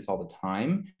they see this all the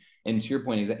time. And to your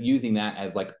point, is that using that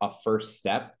as like a first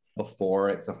step before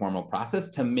it's a formal process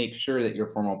to make sure that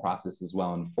your formal process is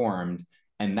well informed.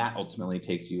 And that ultimately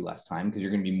takes you less time because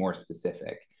you're going to be more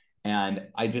specific. And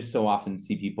I just so often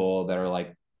see people that are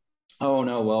like, oh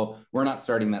no, well, we're not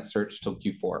starting that search till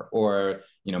Q4, or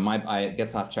I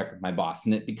guess I'll have to check with my boss,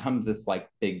 and it becomes this like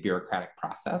big bureaucratic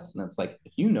process. And it's like,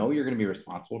 if you're going to be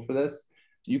responsible for this,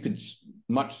 you could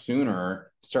much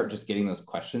sooner start just getting those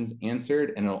questions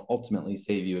answered, and it'll ultimately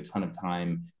save you a ton of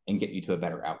time and get you to a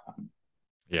better outcome.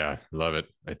 Yeah, love it.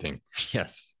 I think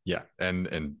yes, yeah,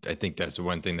 and I think that's the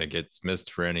one thing that gets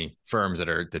missed for any firms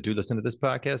that do listen to this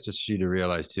podcast. Just you to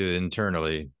realize too,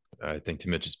 internally, I think to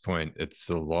Mitch's point, it's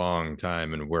a long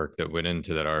time and work that went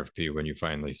into that RFP when you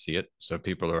finally see it. So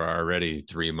people are already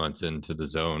 3 months into the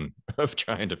zone of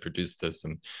trying to produce this,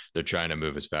 and they're trying to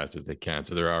move as fast as they can.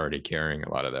 So they're already carrying a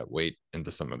lot of that weight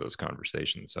into some of those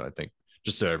conversations. So I think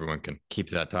just so everyone can keep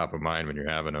that top of mind when you're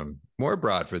having them more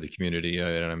broad for the community.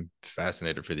 And I'm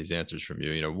fascinated for these answers from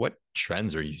you. What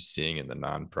trends are you seeing in the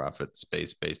nonprofit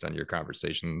space based on your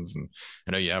conversations? And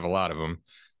I know you have a lot of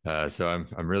them. So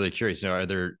I'm really curious. Are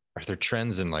there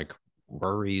trends in like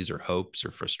worries or hopes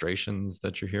or frustrations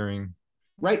that you're hearing?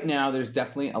 Right now, there's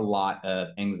definitely a lot of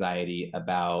anxiety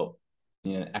about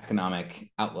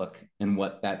economic outlook and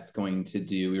what that's going to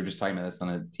do. We were just talking about this on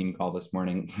a team call this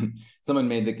morning. Someone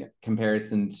made the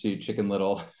comparison to Chicken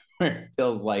Little, where it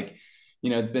feels like,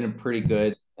 it's been a pretty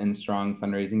good and strong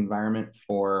fundraising environment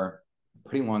for a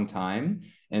pretty long time.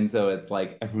 And so it's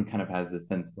like everyone kind of has this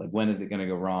sense of like, when is it going to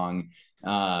go wrong?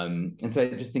 And so I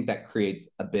just think that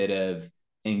creates a bit of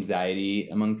anxiety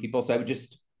among people. So I would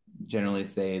just generally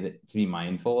say that to be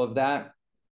mindful of that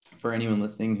for anyone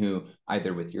listening who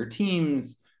either with your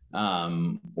teams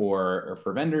or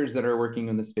for vendors that are working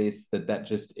in the space, that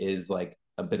just is like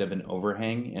a bit of an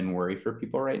overhang and worry for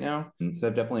people right now. And so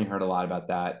I've definitely heard a lot about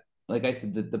that. Like I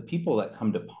said, the people that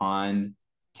come to Pond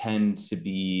tend to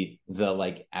be the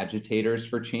like agitators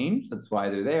for change. That's why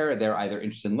they're there. They're either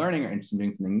interested in learning or interested in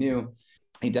doing something new.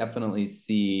 I definitely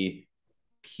see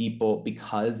people,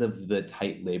 because of the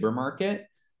tight labor market,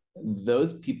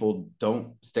 those people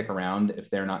don't stick around if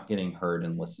they're not getting heard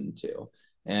and listened to.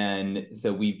 And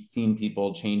so we've seen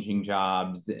people changing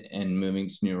jobs and moving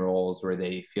to new roles where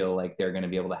they feel like they're going to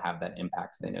be able to have that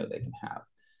impact they know they can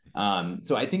have.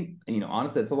 So I think,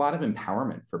 honestly, it's a lot of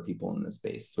empowerment for people in this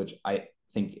space, which I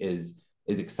think is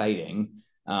exciting.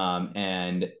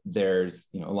 And there's,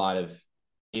 a lot of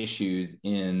issues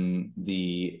in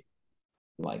the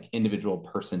like individual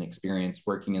person experience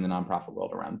working in the nonprofit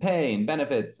world around pay and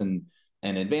benefits and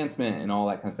advancement and all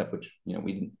that kind of stuff, which,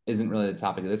 isn't really the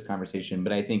topic of this conversation.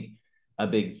 But I think a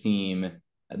big theme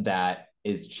that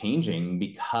is changing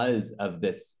because of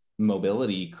this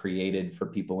mobility created for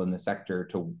people in the sector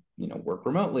to, work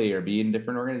remotely or be in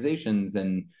different organizations,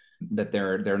 and that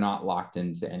they're not locked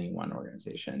into any one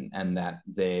organization, and that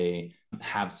they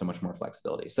have so much more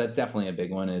flexibility. So that's definitely a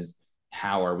big one, is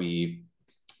how are we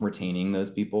retaining those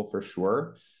people, for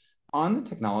sure. On the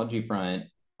technology front,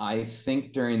 I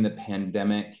think during the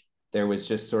pandemic, there was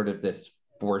just sort of this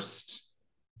forced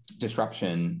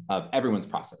disruption of everyone's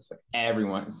process. Like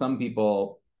everyone, some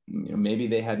people, maybe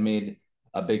they had made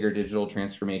a bigger digital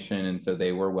transformation, and so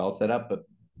they were well set up, but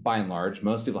by and large,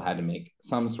 most people had to make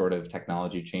some sort of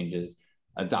technology changes,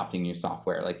 adopting new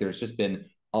software. Like there's just been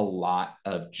a lot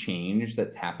of change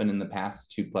that's happened in the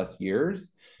past 2+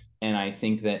 years. And I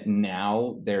think that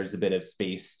now there's a bit of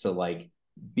space to like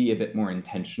be a bit more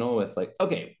intentional with like,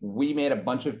 okay, we made a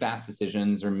bunch of fast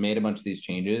decisions or made a bunch of these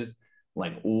changes.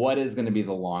 Like, what is going to be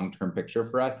the long-term picture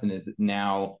for us? And is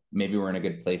now maybe we're in a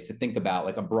good place to think about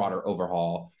like a broader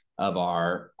overhaul of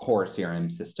our core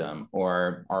CRM system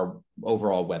or our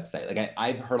overall website. Like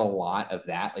I've heard a lot of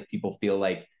that. Like people feel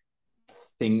like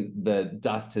the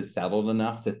dust has settled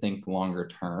enough to think longer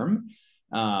term.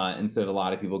 And so a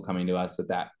lot of people coming to us with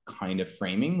that kind of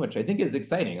framing, which I think is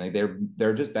exciting. Like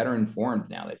they're just better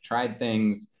informed now. They've tried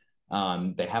things.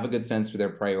 They have a good sense for their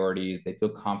priorities. They feel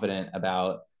confident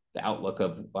about the outlook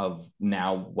of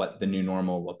now what the new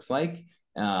normal looks like,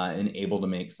 and able to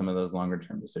make some of those longer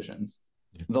term decisions.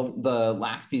 Yeah. The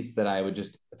last piece that I would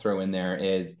just throw in there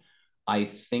is, I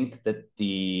think that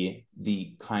the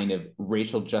kind of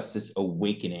racial justice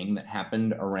awakening that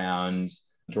happened around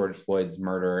George Floyd's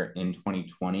murder in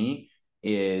 2020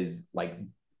 is like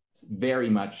very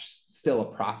much still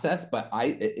a process, but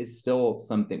it is still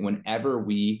something. Whenever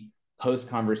we host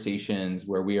conversations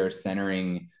where we are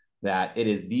centering that it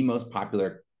is the most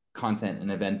popular content and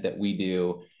event that we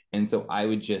do, and so I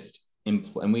would just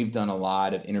and we've done a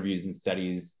lot of interviews and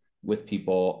studies with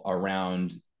people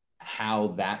around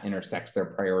how that intersects their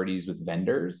priorities with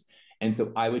vendors. And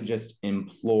so I would just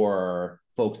implore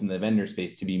folks in the vendor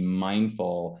space to be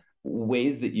mindful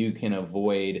ways that you can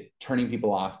avoid turning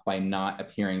people off by not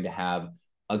appearing to have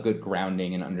a good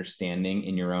grounding and understanding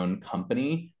in your own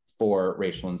company for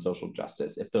racial and social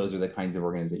justice, if those are the kinds of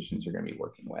organizations you're going to be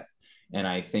working with. And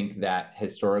I think that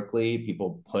historically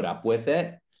people put up with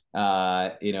it.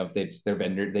 If their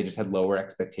vendor, they just had lower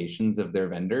expectations of their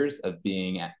vendors of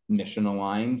being mission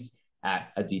aligned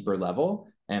at a deeper level.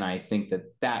 And I think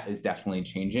that is definitely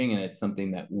changing. And it's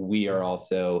something that we are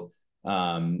also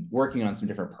working on some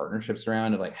different partnerships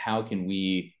around, of like, how can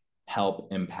we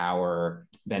help empower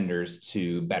vendors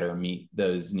to better meet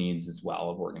those needs as well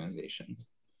of organizations.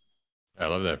 I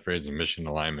love that phrasing, mission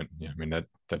alignment. Yeah, I mean,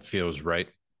 that feels right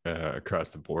across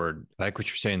the board. I like what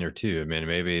you're saying there too. I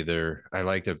mean, I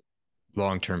like that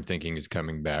long-term thinking is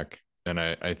coming back. And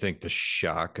I think the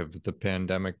shock of the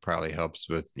pandemic probably helps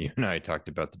with, you and I talked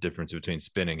about the difference between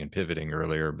spinning and pivoting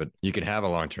earlier, but you can have a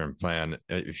long-term plan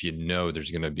if you know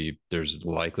there's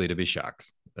likely to be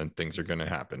shocks and things are going to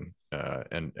happen.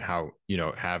 And how,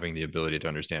 having the ability to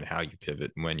understand how you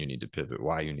pivot, when you need to pivot,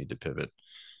 why you need to pivot,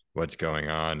 what's going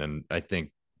on. And I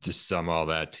think to sum all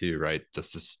that too, right? The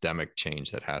systemic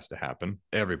change that has to happen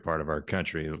every part of our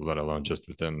country, let alone just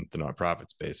within the nonprofit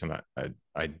space. And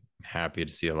I'm happy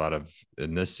to see a lot of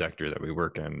in this sector that we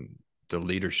work in, the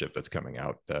leadership that's coming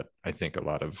out, that I think a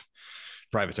lot of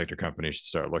private sector companies should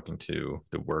start looking to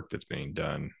the work that's being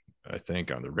done. I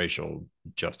think on the racial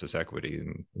justice, equity,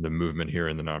 and the movement here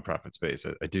in the nonprofit space,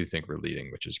 I do think we're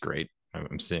leading, which is great.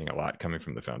 I'm seeing a lot coming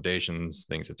from the foundations,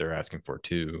 things that they're asking for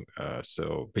too.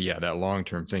 But yeah, that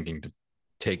long-term thinking to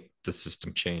take the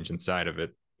system change inside of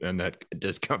it, and that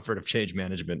discomfort of change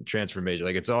management, transformation,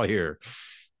 like it's all here.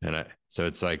 And so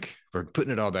it's like we're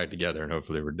putting it all back together, and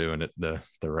hopefully we're doing it the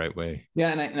right way. Yeah,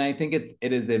 and I think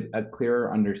it is a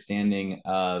clearer understanding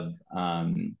of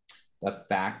the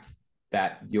fact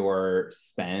that your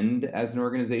spend as an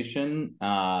organization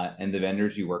and the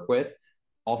vendors you work with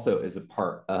also is a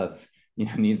part of,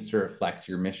 needs to reflect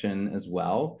your mission as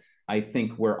well. I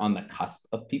think we're on the cusp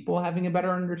of people having a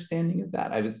better understanding of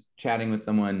that. I was chatting with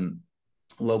someone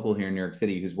local here in New York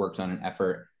City who's worked on an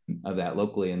effort of that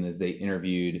locally, and as they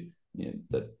interviewed,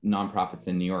 the nonprofits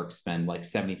in New York spend like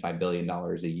 $75 billion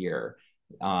a year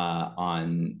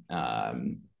on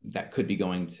that could be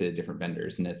going to different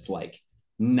vendors, and it's like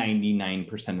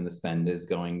 99% of the spend is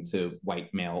going to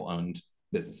white male-owned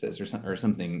businesses or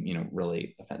something,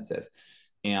 really offensive.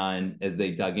 And as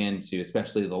they dug into,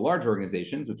 especially the large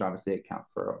organizations, which obviously account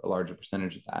for a larger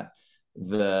percentage of that,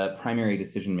 the primary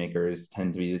decision makers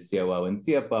tend to be the COO and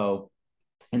CFO,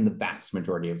 and the vast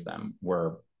majority of them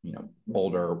were,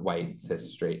 older, white,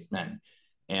 cis, straight men.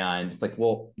 And it's like,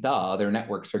 well, duh, their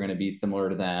networks are going to be similar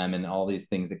to them and all these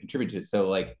things that contribute to it. So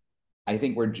like, I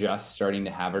think we're just starting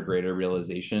to have a greater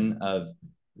realization of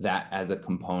that as a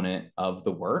component of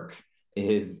the work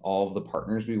is all of the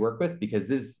partners we work with, because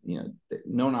this,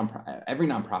 no every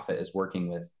nonprofit is working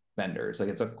with vendors. Like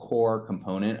it's a core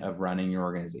component of running your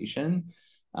organization.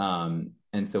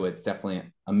 And so it's definitely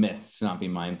a miss to not be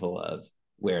mindful of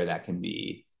where that can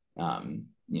be,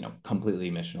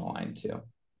 completely mission aligned to.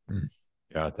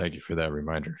 Yeah, thank you for that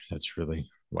reminder. That's really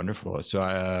wonderful. So,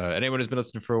 anyone who's been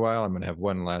listening for a while, I'm going to have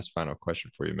one last final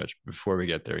question for you, Mitch. Before we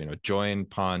get there,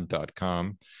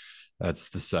 joinpond.com. That's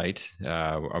the site.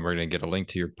 We're going to get a link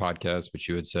to your podcast, which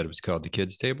you had said was called The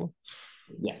Kids Table.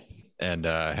 Yes. And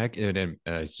heck, and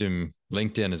I assume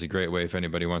LinkedIn is a great way if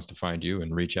anybody wants to find you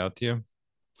and reach out to you.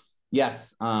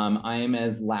 Yes, I am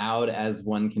as loud as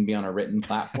one can be on a written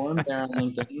platform there on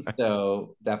LinkedIn.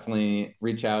 So definitely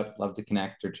reach out. Love to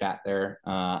connect or chat there.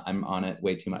 I'm on it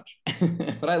way too much,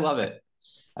 but I love it.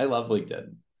 I love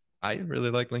LinkedIn. I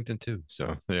really like LinkedIn too.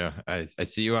 So yeah, I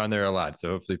see you on there a lot. So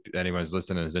hopefully anyone's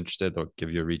listening and is interested, they'll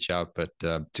give you a reach out. But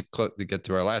to get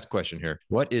to our last question here,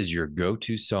 what is your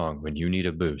go-to song when you need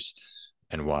a boost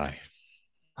and why?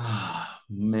 Oh,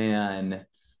 man,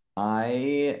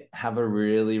 I have a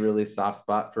really, really soft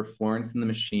spot for Florence and the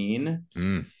Machine.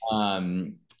 Mm.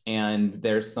 Um, and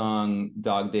their song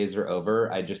Dog Days Are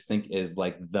Over, I just think is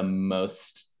like the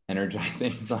most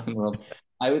energizing song in the world.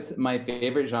 I would say my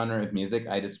favorite genre of music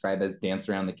I describe as dance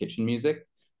around the kitchen music,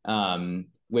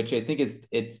 which I think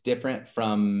it's different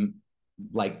from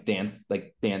like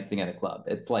dancing at a club.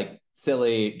 It's like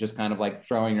silly, just kind of like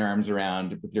throwing your arms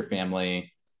around with your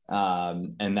family.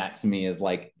 And that to me is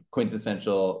like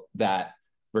quintessential that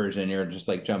version. You're just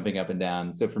like jumping up and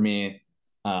down. So for me,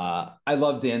 I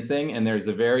love dancing, and there's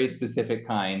a very specific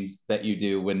kind that you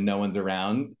do when no one's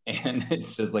around, and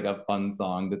it's just like a fun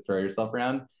song to throw yourself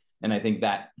around. And I think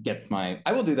that gets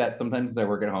I will do that sometimes as I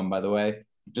work at home, by the way,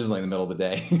 just like in the middle of the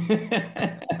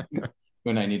day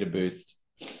when I need a boost.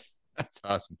 That's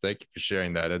awesome. Thank you for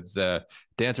sharing that. It's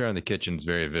dance around the kitchen is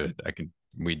very vivid.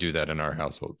 We do that in our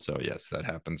household. So yes, that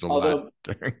happens a lot Although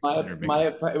during my dinner my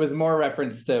making. it was more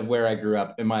reference to where I grew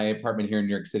up in my apartment here in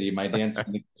New York City. My dance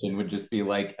in the kitchen would just be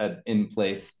like an in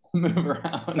place move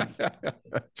around.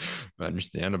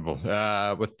 Understandable.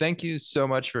 Well, thank you so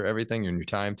much for everything and your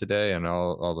time today and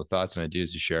all the thoughts and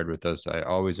ideas you shared with us. I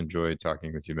always enjoy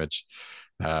talking with you, Mitch.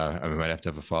 I might have to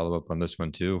have a follow up on this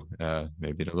one too,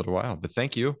 maybe in a little while. But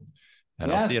thank you,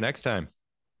 and I'll see you Yes. next time.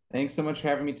 Thanks so much for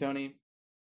having me, Tony.